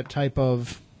that type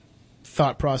of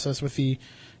thought process, with the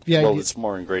idea. Well, it's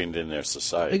more ingrained in their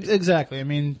society. Exactly. I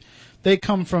mean, they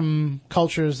come from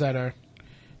cultures that are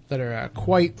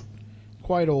quite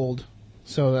old.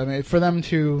 So I mean, for them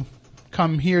to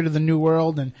come here to the New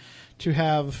World and to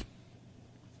have,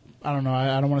 I don't know,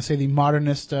 I don't want to say the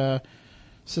modernist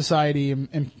society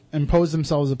impose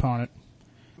themselves upon it.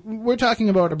 We're talking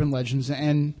about urban legends,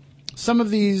 and some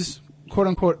of these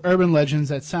quote-unquote urban legends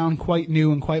that sound quite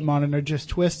new and quite modern are just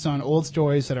twists on old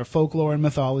stories that are folklore and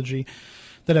mythology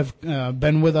that have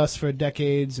been with us for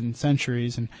decades and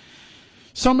centuries, and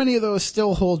so many of those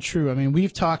still hold true. I mean,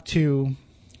 we've talked to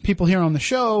people here on the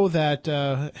show that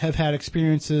have had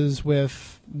experiences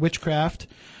with witchcraft,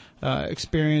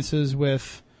 experiences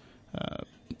with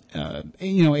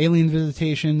alien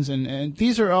visitations, and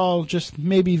these are all just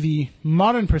maybe the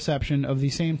modern perception of the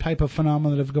same type of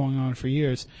phenomena that have been going on for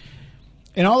years.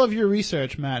 In all of your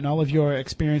research, Matt, and all of your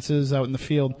experiences out in the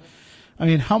field, I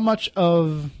mean, how much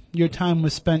of your time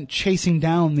was spent chasing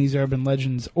down these urban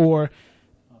legends, or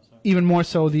even more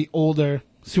so, the older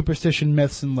superstition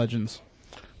myths and legends?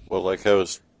 Well, like I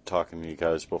was talking to you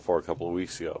guys before a couple of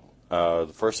weeks ago,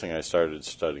 the first thing I started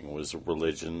studying was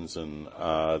religions and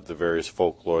the various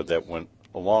folklore that went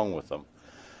along with them.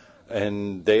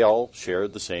 And they all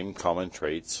shared the same common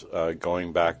traits,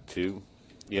 going back to,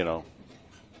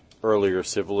 earlier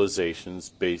civilizations.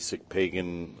 Basic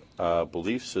pagan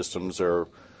belief systems are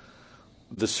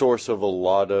the source of a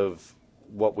lot of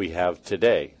what we have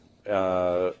today,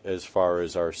 as far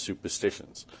as our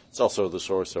superstitions. It's also the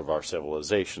source of our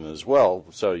civilization as well,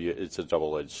 so it's a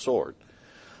double-edged sword.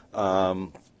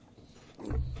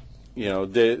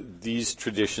 These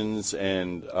traditions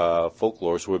and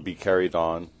folklores would be carried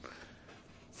on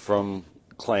from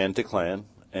clan to clan,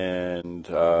 and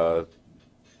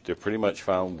they're pretty much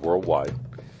found worldwide.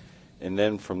 And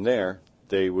then from there,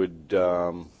 they would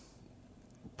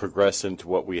progress into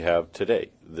what we have today.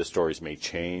 The stories may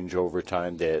change over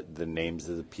time, the names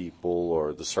of the people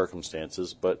or the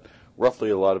circumstances, but roughly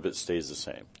a lot of it stays the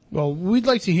same. Well, we'd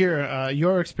like to hear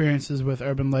your experiences with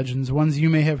urban legends, ones you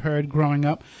may have heard growing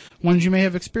up, ones you may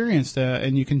have experienced,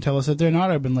 and you can tell us that they're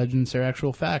not urban legends, they're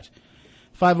actual fact.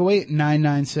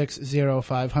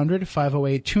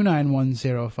 508-996-0500,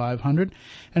 508-291-0500.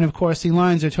 And, of course, the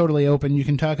lines are totally open. You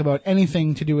can talk about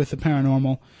anything to do with the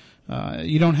paranormal.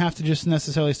 You don't have to just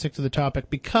necessarily stick to the topic,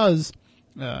 because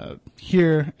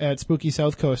here at Spooky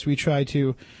South Coast, we try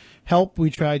to help, we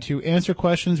try to answer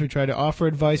questions, we try to offer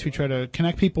advice, we try to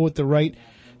connect people with the right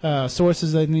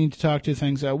sources that they need to talk to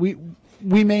things. We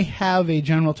may have a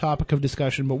general topic of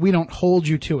discussion, but we don't hold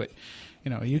you to it.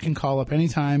 You can call up any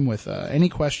time with any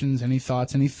questions, any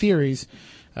thoughts, any theories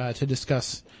to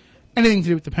discuss anything to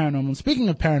do with the paranormal. And speaking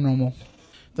of paranormal,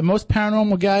 the most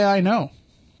paranormal guy I know,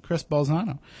 Chris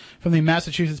Balzano, from the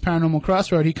Massachusetts Paranormal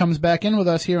Crossroad, he comes back in with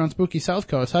us here on Spooky South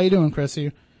Coast. How you doing, Chris?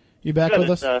 You back with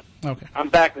us? Okay. I'm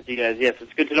back with you guys, yes.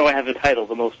 It's good to know I have the title,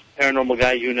 the most paranormal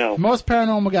guy you know. Most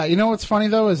paranormal guy. You know what's funny,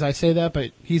 though, is I say that,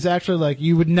 but he's actually like,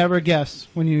 you would never guess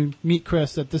when you meet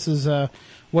Chris that this is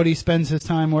what he spends his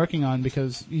time working on,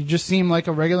 because you just seem like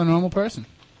a regular normal person.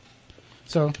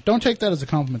 So don't take that as a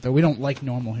compliment, though. We don't like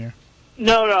normal here.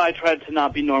 No, I tried to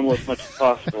not be normal as much as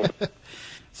possible.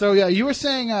 So, yeah, you were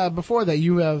saying before that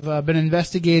you have been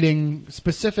investigating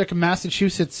specific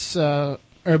Massachusetts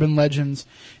urban legends,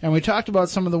 and we talked about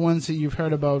some of the ones that you've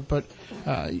heard about, but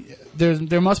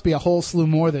there must be a whole slew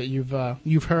more that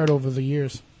you've heard over the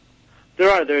years. There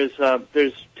are.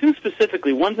 There's two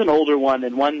specifically. One's an older one,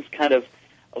 and one's kind of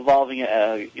evolving,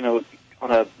 on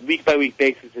a week-by-week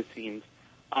basis, it seems.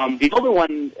 The older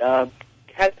one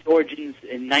had its origins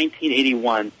in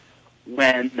 1981,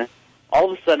 when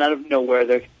all of a sudden, out of nowhere,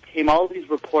 there came all these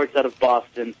reports out of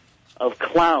Boston of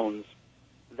clowns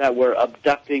that were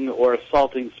abducting or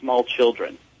assaulting small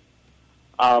children.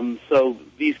 So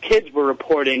these kids were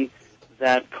reporting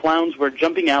that clowns were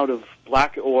jumping out of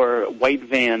black or white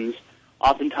vans,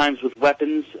 oftentimes with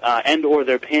weapons and or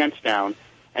their pants down,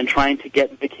 and trying to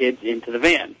get the kids into the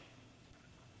van.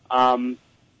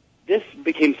 This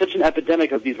became such an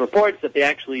epidemic of these reports that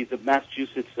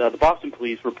the Boston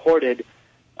police reported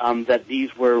that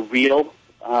these were real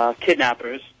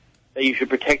kidnappers, that you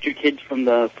should protect your kids from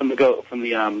the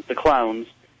clowns,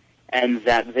 and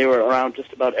that they were around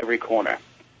just about every corner.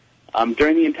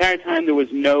 During the entire time, there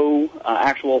was no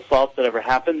actual assaults that ever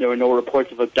happened. There were no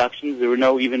reports of abductions. There were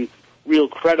no even real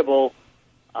credible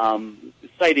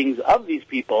sightings of these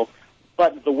people,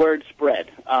 but the word spread.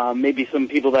 Maybe some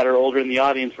people that are older in the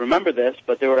audience remember this,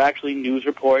 but there were actually news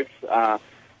reports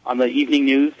on the evening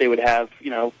news. They would have,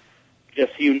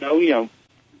 just so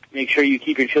make sure you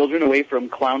keep your children away from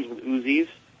clowns with Uzis.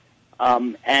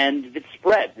 And it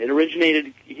spread. It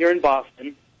originated here in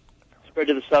Boston, spread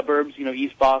to the suburbs,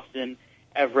 East Boston,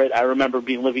 Everett. I remember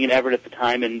living in Everett at the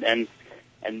time, and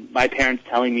my parents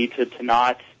telling me to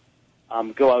not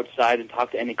go outside and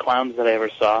talk to any clowns that I ever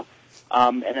saw.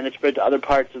 And then it spread to other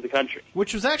parts of the country.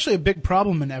 Which was actually a big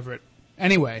problem in Everett.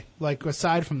 Anyway,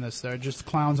 aside from this, there are just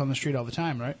clowns on the street all the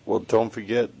time, right? Well, don't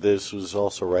forget, this was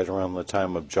also right around the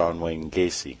time of John Wayne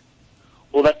Gacy.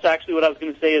 Well, that's actually what I was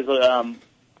going to say is,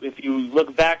 if you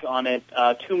look back on it,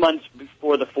 2 months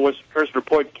before the first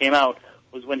report came out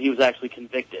was when he was actually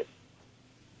convicted.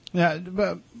 Yeah,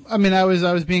 but, I mean, I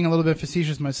was being a little bit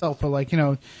facetious myself, but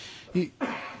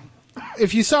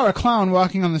if you saw a clown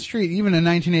walking on the street, even in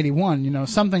 1981,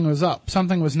 something was up.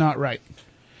 Something was not right.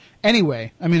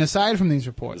 Anyway, I mean, aside from these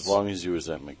reports. As long as he was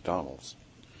at McDonald's.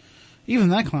 Even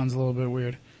that clown's a little bit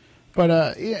weird.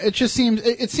 But it just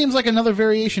seems like another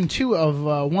variation, too,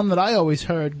 of one that I always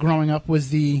heard growing up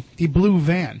was the blue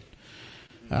van.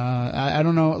 I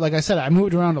don't know, like I said, I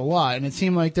moved around a lot, and it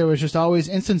seemed like there was just always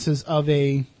instances of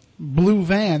a blue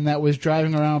van that was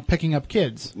driving around picking up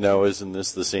kids. Now, isn't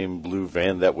this the same blue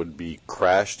van that would be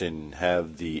crashed and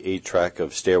have the 8-track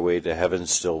of Stairway to Heaven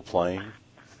still playing?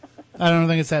 I don't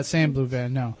think it's that same blue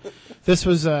van, no. This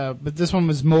was, but this one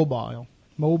was mobile.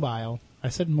 Mobile. I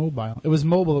said mobile. It was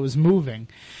mobile. It was moving.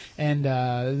 And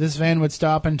this van would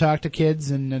stop and talk to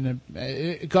kids, and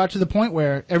it got to the point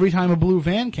where every time a blue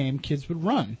van came, kids would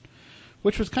run.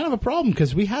 Which was kind of a problem,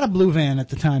 because we had a blue van at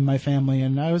the time, my family,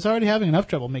 and I was already having enough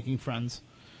trouble making friends.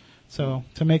 So,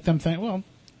 to make them think, well,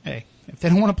 hey, if they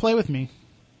don't want to play with me,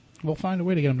 we'll find a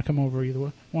way to get them to come over either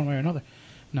way, one way or another.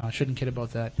 No, I shouldn't kid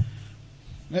about that.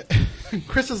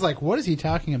 Chris is like, what is he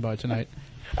talking about tonight?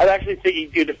 I was actually thinking,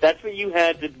 dude, if that's what you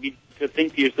had to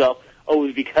think to yourself, it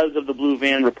was because of the blue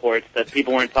van reports that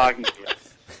people weren't talking to you.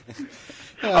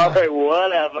 All right,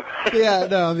 whatever. Yeah,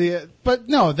 no, but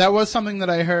no, that was something that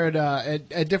I heard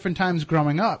at different times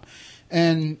growing up,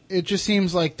 and it just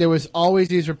seems like there was always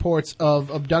these reports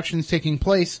of abductions taking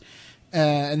place,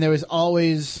 and there was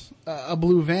always a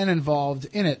blue van involved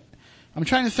in it. I'm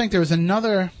trying to think. There was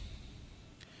another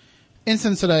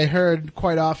instance that I heard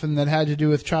quite often that had to do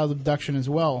with child abduction as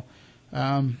well.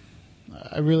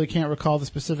 I really can't recall the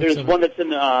specifics. There's one that's in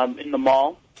the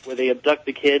mall, where they abduct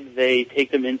the kids, they take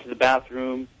them into the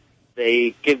bathroom,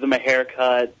 they give them a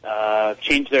haircut,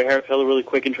 change their hair color really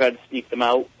quick and try to sneak them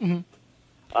out. Mm-hmm.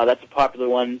 That's a popular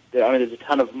one. There's a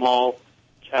ton of mall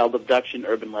child abduction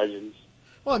urban legends.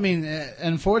 Well, I mean,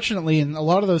 unfortunately, in a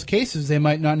lot of those cases, they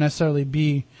might not necessarily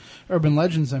be urban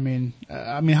legends. I mean,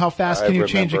 how fast can you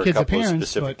change a kid's appearance? I remember a couple of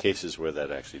specific cases where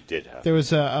that actually did happen. There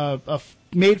was a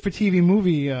made-for-TV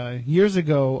movie years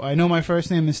ago, I Know My First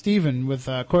Name is Steven, with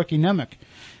Corky Nemec.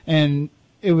 And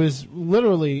it was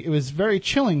very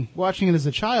chilling watching it as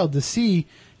a child to see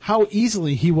how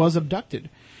easily he was abducted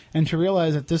and to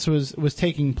realize that this was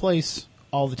taking place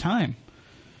all the time.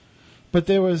 But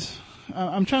there was,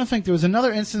 I'm trying to think, there was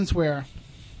another instance where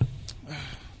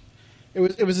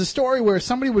it was a story where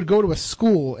somebody would go to a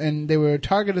school and they would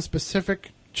target a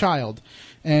specific child.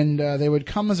 And they would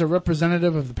come as a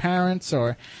representative of the parents,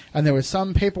 and there was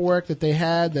some paperwork that they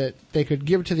had that they could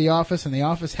give to the office, and the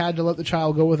office had to let the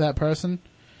child go with that person.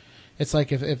 It's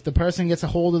like if the person gets a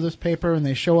hold of this paper and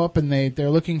they show up and they're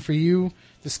looking for you,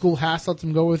 the school has to let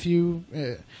them go with you.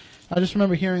 I just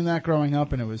remember hearing that growing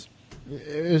up, and it was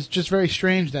just very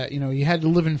strange that you had to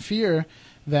live in fear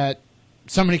that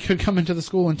somebody could come into the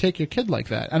school and take your kid like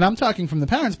that. And I'm talking from the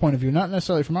parents' point of view, not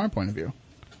necessarily from our point of view.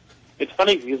 It's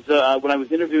funny because when I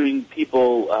was interviewing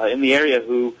people in the area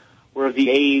who were of the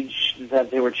age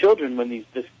that they were children when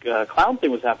this clown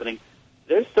thing was happening,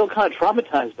 they're still kind of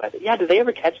traumatized by it. Yeah, did they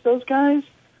ever catch those guys?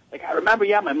 Like, I remember,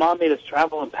 my mom made us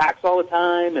travel in packs all the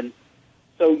time, and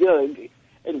so,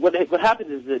 and what happens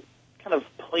is it kind of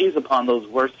plays upon those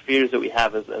worst fears that we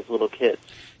have as little kids.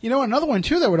 Another one,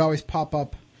 too, that would always pop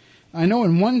up, I know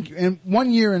in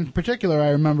one year in particular, I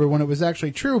remember when it was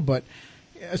actually true, but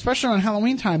especially on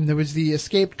Halloween time, there was the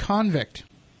escaped convict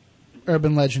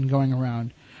urban legend going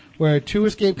around, where 2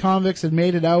 escaped convicts had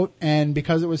made it out, and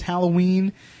because it was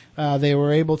Halloween, they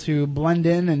were able to blend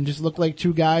in and just look like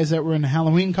 2 guys that were in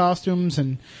Halloween costumes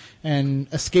and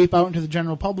escape out into the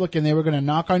general public, and they were going to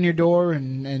knock on your door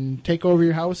and take over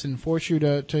your house and force you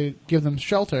to give them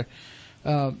shelter.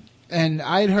 And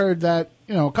I'd heard that,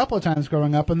 a couple of times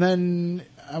growing up, and then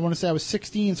I want to say I was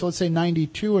 16, so let's say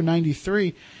 92 or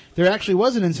 93, there actually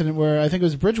was an incident where I think it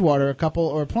was Bridgewater,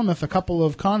 Plymouth, a couple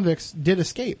of convicts did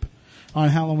escape on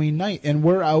Halloween night and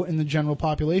were out in the general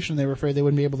population. They were afraid they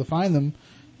wouldn't be able to find them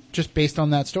just based on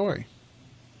that story.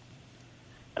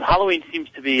 And Halloween seems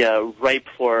to be ripe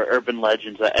for urban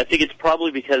legends. I think it's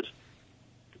probably because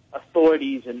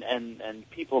authorities and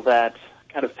people that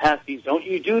kind of pass these "don't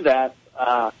you do that"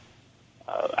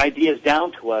 ideas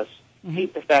down to us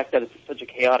hate the fact that it's such a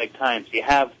chaotic time. So you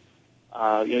have,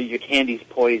 your candy's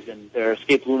poisoned. There are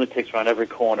escaped lunatics around every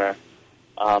corner.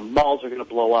 Malls are going to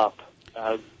blow up.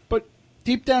 But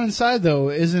deep down inside, though,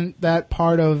 isn't that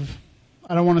part of,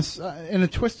 I don't want to, in a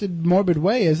twisted, morbid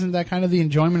way, isn't that kind of the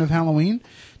enjoyment of Halloween?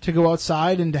 To go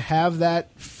outside and to have that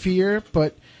fear,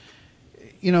 but,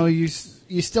 you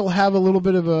still have a little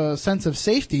bit of a sense of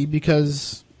safety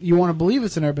because you want to believe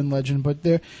it's an urban legend, but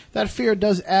that fear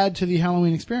does add to the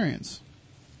Halloween experience.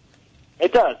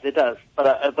 It does. But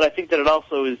I think that it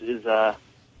also is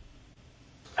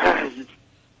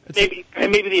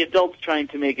maybe the adults trying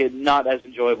to make it not as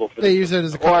enjoyable for them. They use it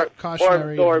as a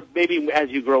cautionary. Or maybe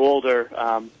as you grow older,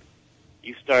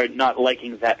 you start not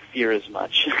liking that fear as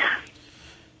much.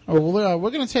 Well,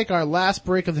 we're going to take our last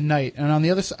break of the night, and on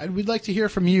the other side, we'd like to hear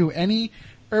from you. Any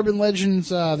urban legends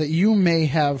that you may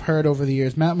have heard over the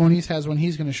years. Matt Moniz has one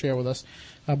he's going to share with us,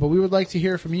 but we would like to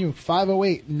hear from you.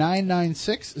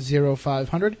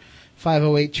 508-996-0500,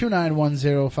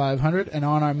 508-291-0500, and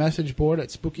on our message board at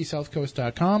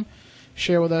SpookySouthCoast.com.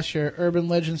 Share with us your urban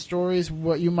legend stories,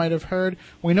 what you might have heard.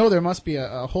 We know there must be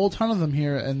a whole ton of them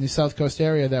here in the South Coast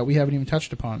area that we haven't even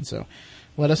touched upon, so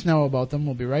let us know about them.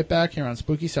 We'll be right back here on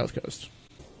Spooky South Coast.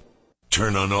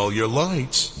 Turn on all your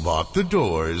lights, lock the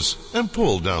doors, and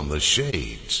pull down the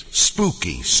shades.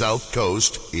 Spooky South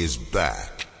Coast is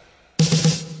back.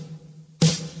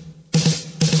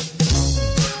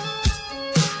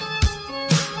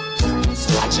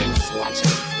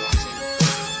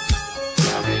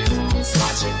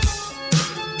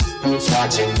 Who's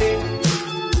watching me?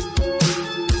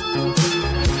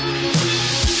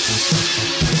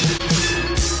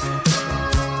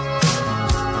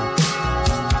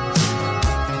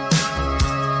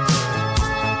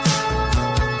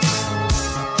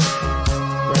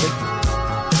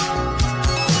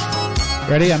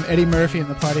 Ready? I'm Eddie Murphy in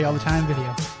the Party All the Time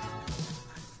video.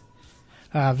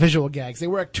 Visual gags. They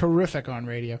work terrific on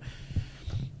radio.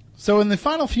 So in the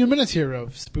final few minutes here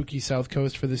of Spooky South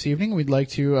Coast for this evening, we'd like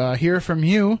to hear from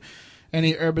you.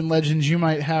 Any urban legends you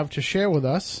might have to share with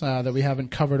us that we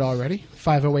haven't covered already.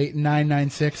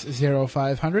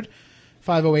 508-996-0500,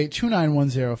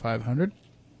 508-291-0500.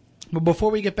 But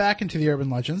before we get back into the urban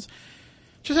legends,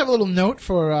 just have a little note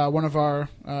for one of our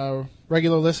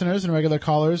regular listeners and regular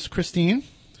callers, Christine,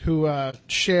 who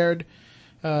shared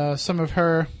some of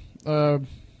her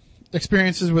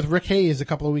experiences with Rick Hayes a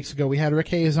couple of weeks ago. We had Rick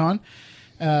Hayes on,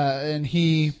 and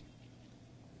he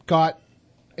got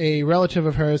a relative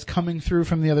of hers coming through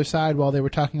from the other side while they were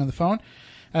talking on the phone.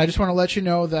 And I just want to let you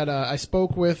know that I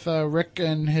spoke with Rick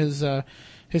and his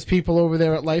people over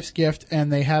there at Life's Gift,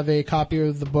 and they have a copy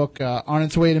of the book on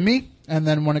its way to me. And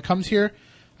then when it comes here,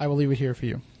 I will leave it here for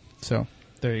you. So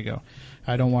there you go.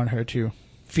 I don't want her to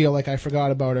feel like I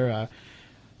forgot about her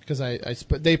because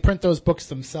they print those books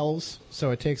themselves,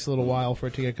 so it takes a little while for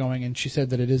it to get going. And she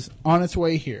said that it is on its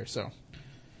way here. So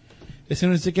as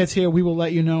soon as it gets here, we will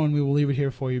let you know, and we will leave it here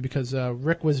for you because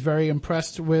Rick was very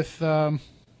impressed with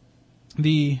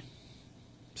the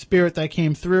spirit that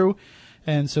came through,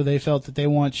 and so they felt that they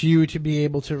want you to be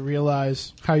able to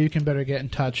realize how you can better get in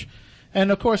touch. And,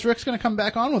 of course, Rick's going to come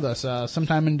back on with us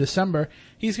sometime in December.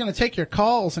 He's going to take your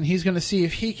calls, and he's going to see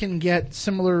if he can get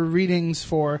similar readings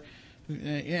for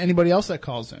anybody else that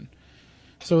calls in.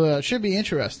 So it should be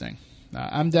interesting.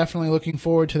 I'm definitely looking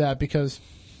forward to that because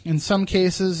in some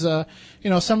cases,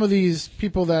 some of these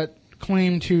people that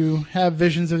claim to have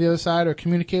visions of the other side or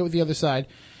communicate with the other side,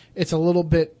 it's a little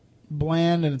bit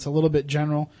bland and it's a little bit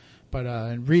general. But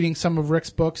reading some of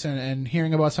Rick's books and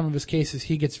hearing about some of his cases,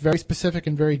 he gets very specific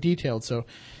and very detailed. So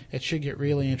it should get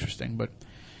really interesting. But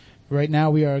right now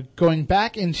we are going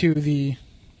back into the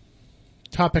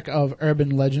topic of urban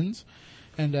legends.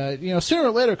 And, sooner or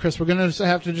later, Chris, we're going to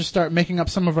have to just start making up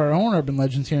some of our own urban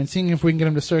legends here and seeing if we can get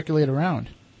them to circulate around.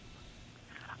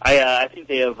 I think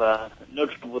they have no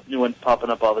trouble with new ones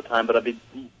popping up all the time, but I'd be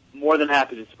more than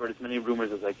happy to spread as many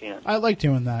rumors as I can. I like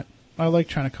doing that. I like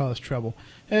trying to cause trouble.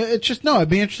 It's just, it'd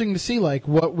be interesting to see, like,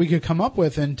 what we could come up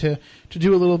with and to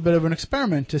do a little bit of an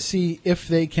experiment to see if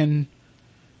they can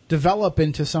develop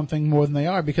into something more than they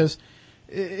are, because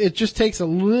it just takes a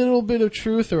little bit of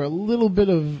truth or a little bit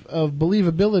of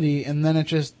believability, and then it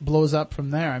just blows up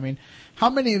from there. I mean, how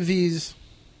many of these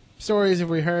stories have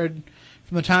we heard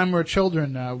from the time we were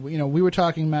children? We were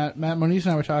talking, Matt Moniz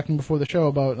and I were talking before the show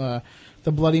about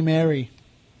the Bloody Mary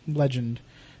legend,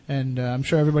 and I'm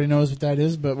sure everybody knows what that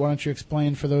is, but why don't you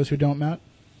explain for those who don't, Matt?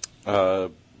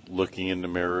 Looking in the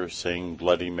mirror, saying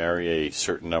Bloody Mary a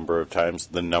certain number of times.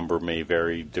 The number may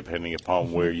vary depending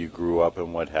upon where you grew up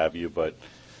and what have you, but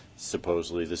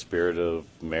supposedly the spirit of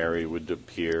Mary would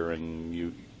appear, and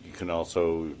you can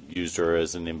also use her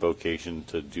as an invocation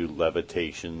to do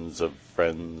levitations of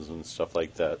friends and stuff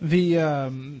like that.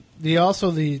 The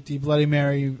Bloody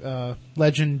Mary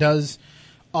legend does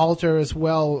alter as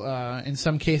well. In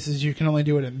some cases, you can only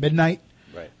do it at midnight.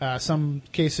 Right. Some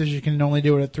cases you can only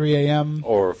do it at 3 a.m.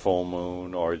 Or a full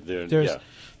moon, or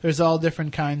there's all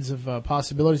different kinds of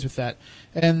possibilities with that,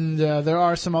 and there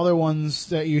are some other ones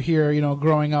that you hear,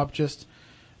 growing up, just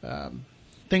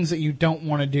things that you don't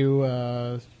want to do.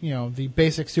 The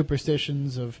basic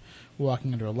superstitions of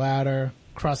walking under a ladder,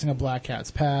 crossing a black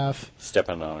cat's path,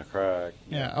 stepping on a crack.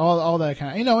 Yeah, all that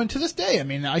kind of, and to this day, I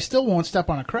mean, I still won't step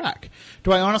on a crack.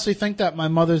 Do I honestly think that my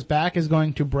mother's back is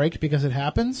going to break because it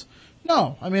happens?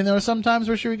 No. I mean, there were some times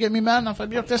where she would get me mad enough,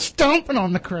 I'd be up there stomping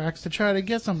on the cracks to try to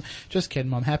get some. Just kidding,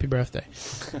 Mom. Happy birthday.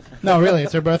 No, really,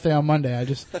 it's her birthday on Monday. I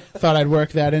just thought I'd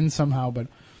work that in somehow. But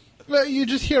you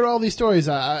just hear all these stories.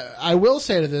 I will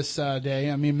say to this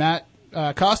day, I mean, Matt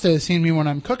Costa has seen me when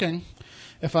I'm cooking.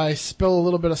 If I spill a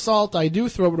little bit of salt, I do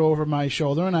throw it over my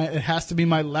shoulder, and it has to be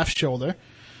my left shoulder.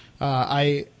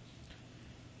 I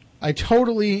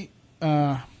totally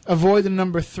avoid the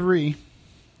number 3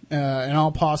 in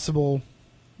all possible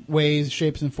ways,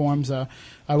 shapes, and forms. I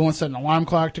won't set an alarm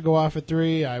clock to go off at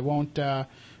 3. I won't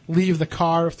leave the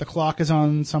car if the clock is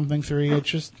on something 3. It's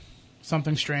just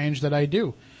something strange that I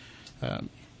do.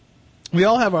 We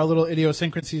all have our little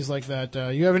idiosyncrasies like that.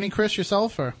 You have any, Chris,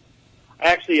 yourself? Or?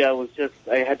 Actually,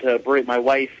 I had to berate my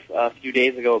wife a few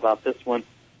days ago about this one.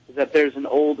 Is that there's an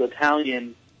old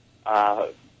Italian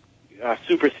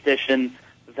superstition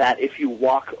that if you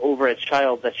walk over a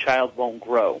child, that child won't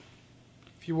grow.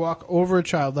 If you walk over a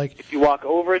child, If you walk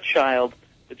over a child,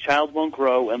 the child won't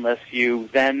grow unless you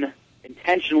then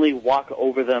intentionally walk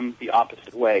over them the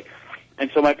opposite way.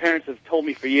 And so my parents have told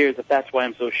me for years that that's why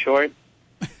I'm so short.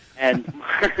 And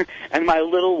and my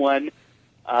little one,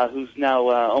 who's now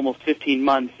almost 15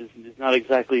 months, is not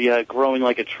exactly growing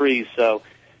like a tree, so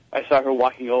I saw her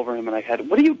walking over him, and I had,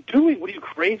 what are you doing? What are you,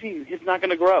 crazy? He's not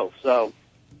going to grow, so...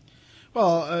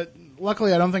 Well,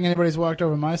 luckily I don't think anybody's walked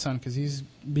over my son because he's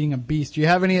being a beast. Do you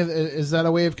have any? Is that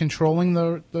a way of controlling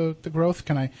the growth?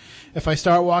 Can I, if I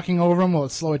start walking over him, will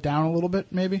it slow it down a little bit?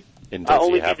 Maybe. And does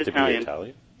he have to be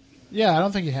Italian? Yeah, I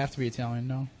don't think you have to be Italian.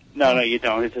 No. No, you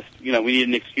don't. It's just we need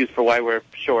an excuse for why we're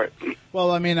short.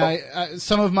 Well, I mean,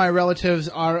 some of my relatives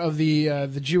are of the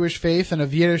Jewish faith and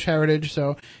of Yiddish heritage,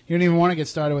 so you don't even want to get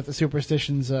started with the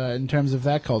superstitions in terms of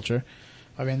that culture.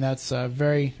 I mean, that's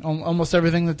almost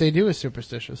everything that they do is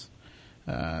superstitious.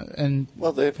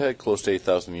 Well, they've had close to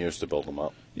 8,000 years to build them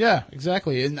up. Yeah,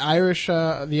 exactly. And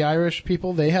the Irish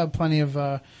people, they have plenty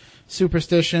of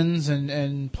superstitions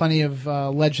and plenty of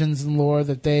legends and lore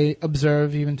that they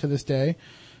observe even to this day.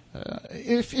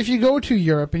 If you go to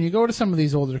Europe and you go to some of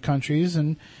these older countries,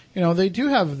 and they do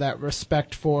have that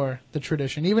respect for the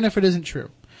tradition, even if it isn't true,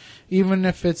 even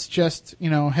if it's just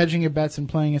hedging your bets and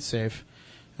playing it safe.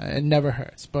 It never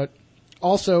hurts. But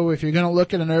also, if you're going to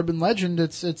look at an urban legend,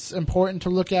 it's important to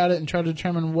look at it and try to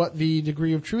determine what the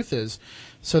degree of truth is,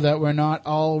 so that we're not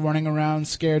all running around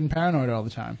scared and paranoid all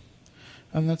the time.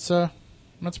 And that's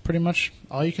pretty much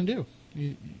all you can do.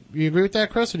 You agree with that,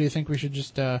 Chris, or do you think we should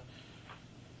just... No,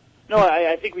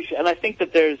 I think we should, and I think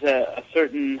that there's a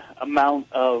certain amount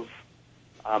of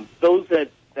those that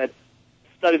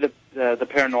study the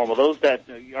paranormal, those that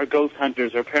are ghost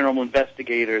hunters or paranormal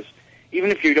investigators, even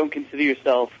if you don't consider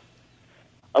yourself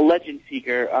a legend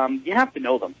seeker, you have to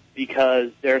know them,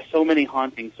 because there are so many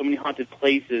hauntings, so many haunted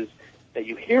places that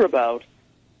you hear about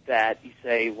that you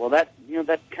say, well, that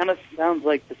kind of sounds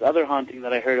like this other haunting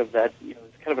that I heard of that,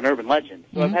 it's kind of an urban legend.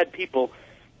 So I've had people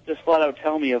just flat out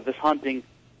tell me of this haunting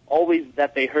always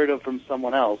that they heard of from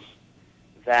someone else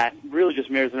that really just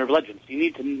mirrors an urban legend. So you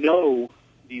need to know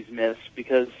these myths,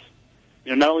 because,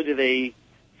 not only do they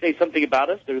say something about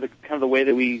us, they're kind of the way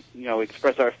that we,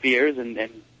 express our fears and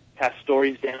pass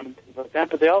stories down and things like that,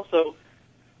 but they also,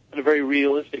 in a very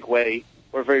realistic way,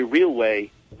 or a very real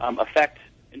way, affect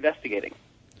investigating.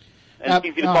 And it's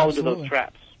easy to fall into those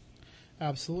traps.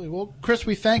 Absolutely. Well, Chris,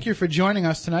 we thank you for joining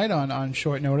us tonight on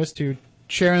short notice to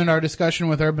share in our discussion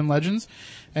with urban legends.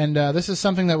 And this is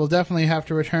something that we'll definitely have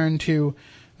to return to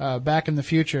back in the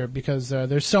future, because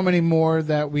there's so many more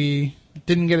that we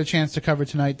didn't get a chance to cover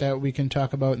tonight that we can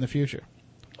talk about in the future.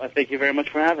 Well, thank you very much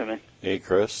for having me. Hey,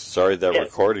 Chris. Sorry that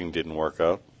recording didn't work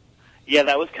out. Yeah,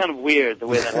 that was kind of weird, the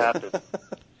way that happened.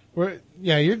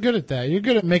 You're good at that. You're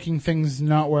good at making things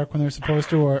not work when they're supposed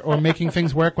to, or making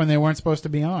things work when they weren't supposed to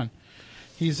be on.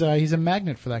 He's a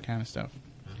magnet for that kind of stuff.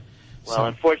 Well,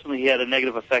 unfortunately, he had a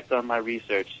negative effect on my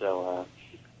research, so...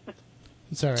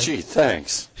 It's all right. Gee,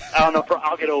 thanks. I don't know.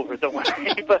 I'll get over it. Don't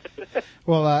worry. But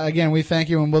well, again, we thank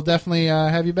you, and we'll definitely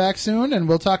have you back soon, and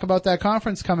we'll talk about that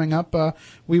conference coming up.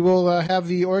 We will have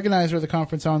the organizer of the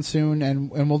conference on soon,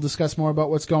 and we'll discuss more about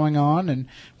what's going on, and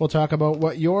we'll talk about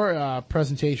what your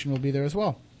presentation will be there as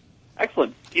well.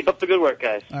 Excellent. Keep up the good work,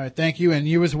 guys. All right, thank you, and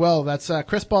you as well. That's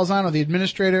Chris Balzano, the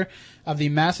administrator of the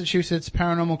Massachusetts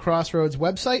Paranormal Crossroads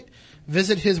website.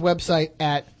 Visit his website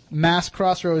at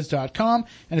masscrossroads.com,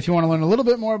 and if you want to learn a little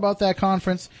bit more about that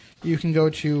conference, you can go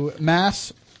to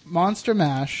Monster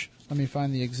Mash. Let me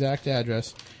find the exact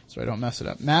address so I don't mess it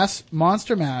up.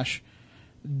 Monstermash.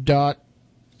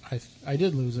 I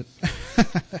did lose it.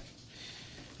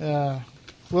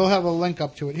 We'll have a link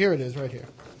up to it. Here it is, right here.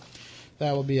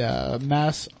 That will be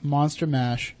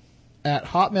massmonstermash at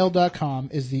hotmail.com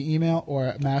is the email, or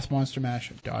at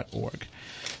massmonstermash.org.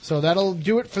 So that'll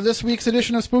do it for this week's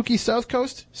edition of Spooky South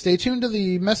Coast. Stay tuned to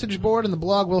the message board and the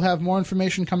blog. We'll have more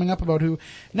information coming up about who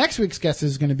next week's guest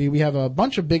is going to be. We have a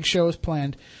bunch of big shows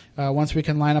planned once we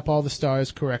can line up all the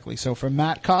stars correctly. So for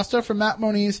Matt Costa, for Matt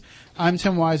Moniz, I'm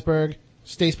Tim Weisberg.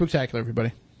 Stay spooktacular,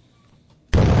 everybody.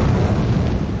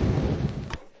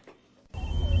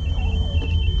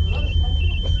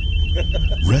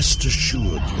 Rest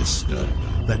assured, listener,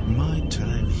 that my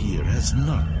time here has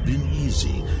not been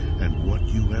easy, and what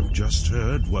you have just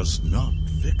heard was not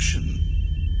fiction.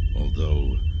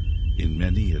 Although, in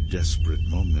many a desperate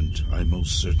moment, I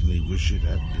most certainly wish it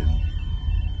had been.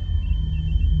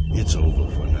 It's over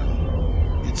for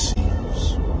now, it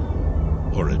seems.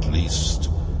 Or at least,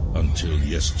 until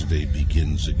yesterday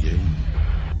begins again.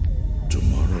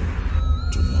 Tomorrow.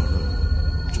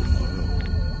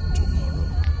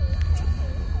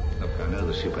 Look, I know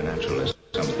the supernatural is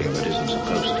something that isn't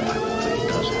supposed to happen, but it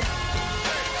does happen.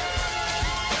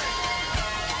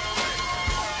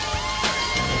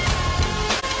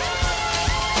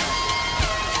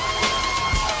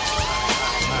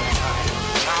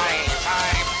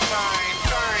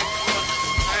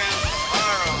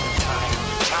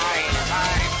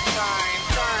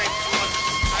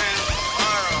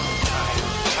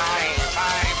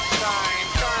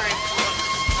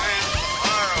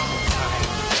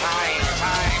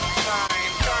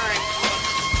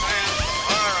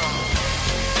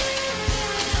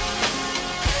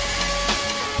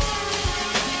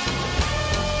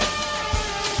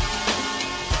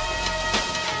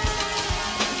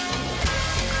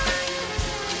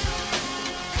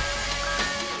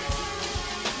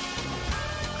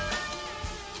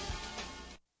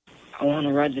 I want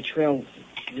to ride the trail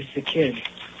with the kid.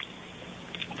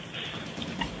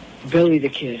 Billy the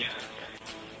Kid.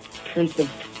 Prince of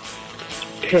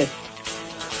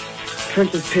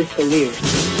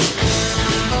Pistoliers.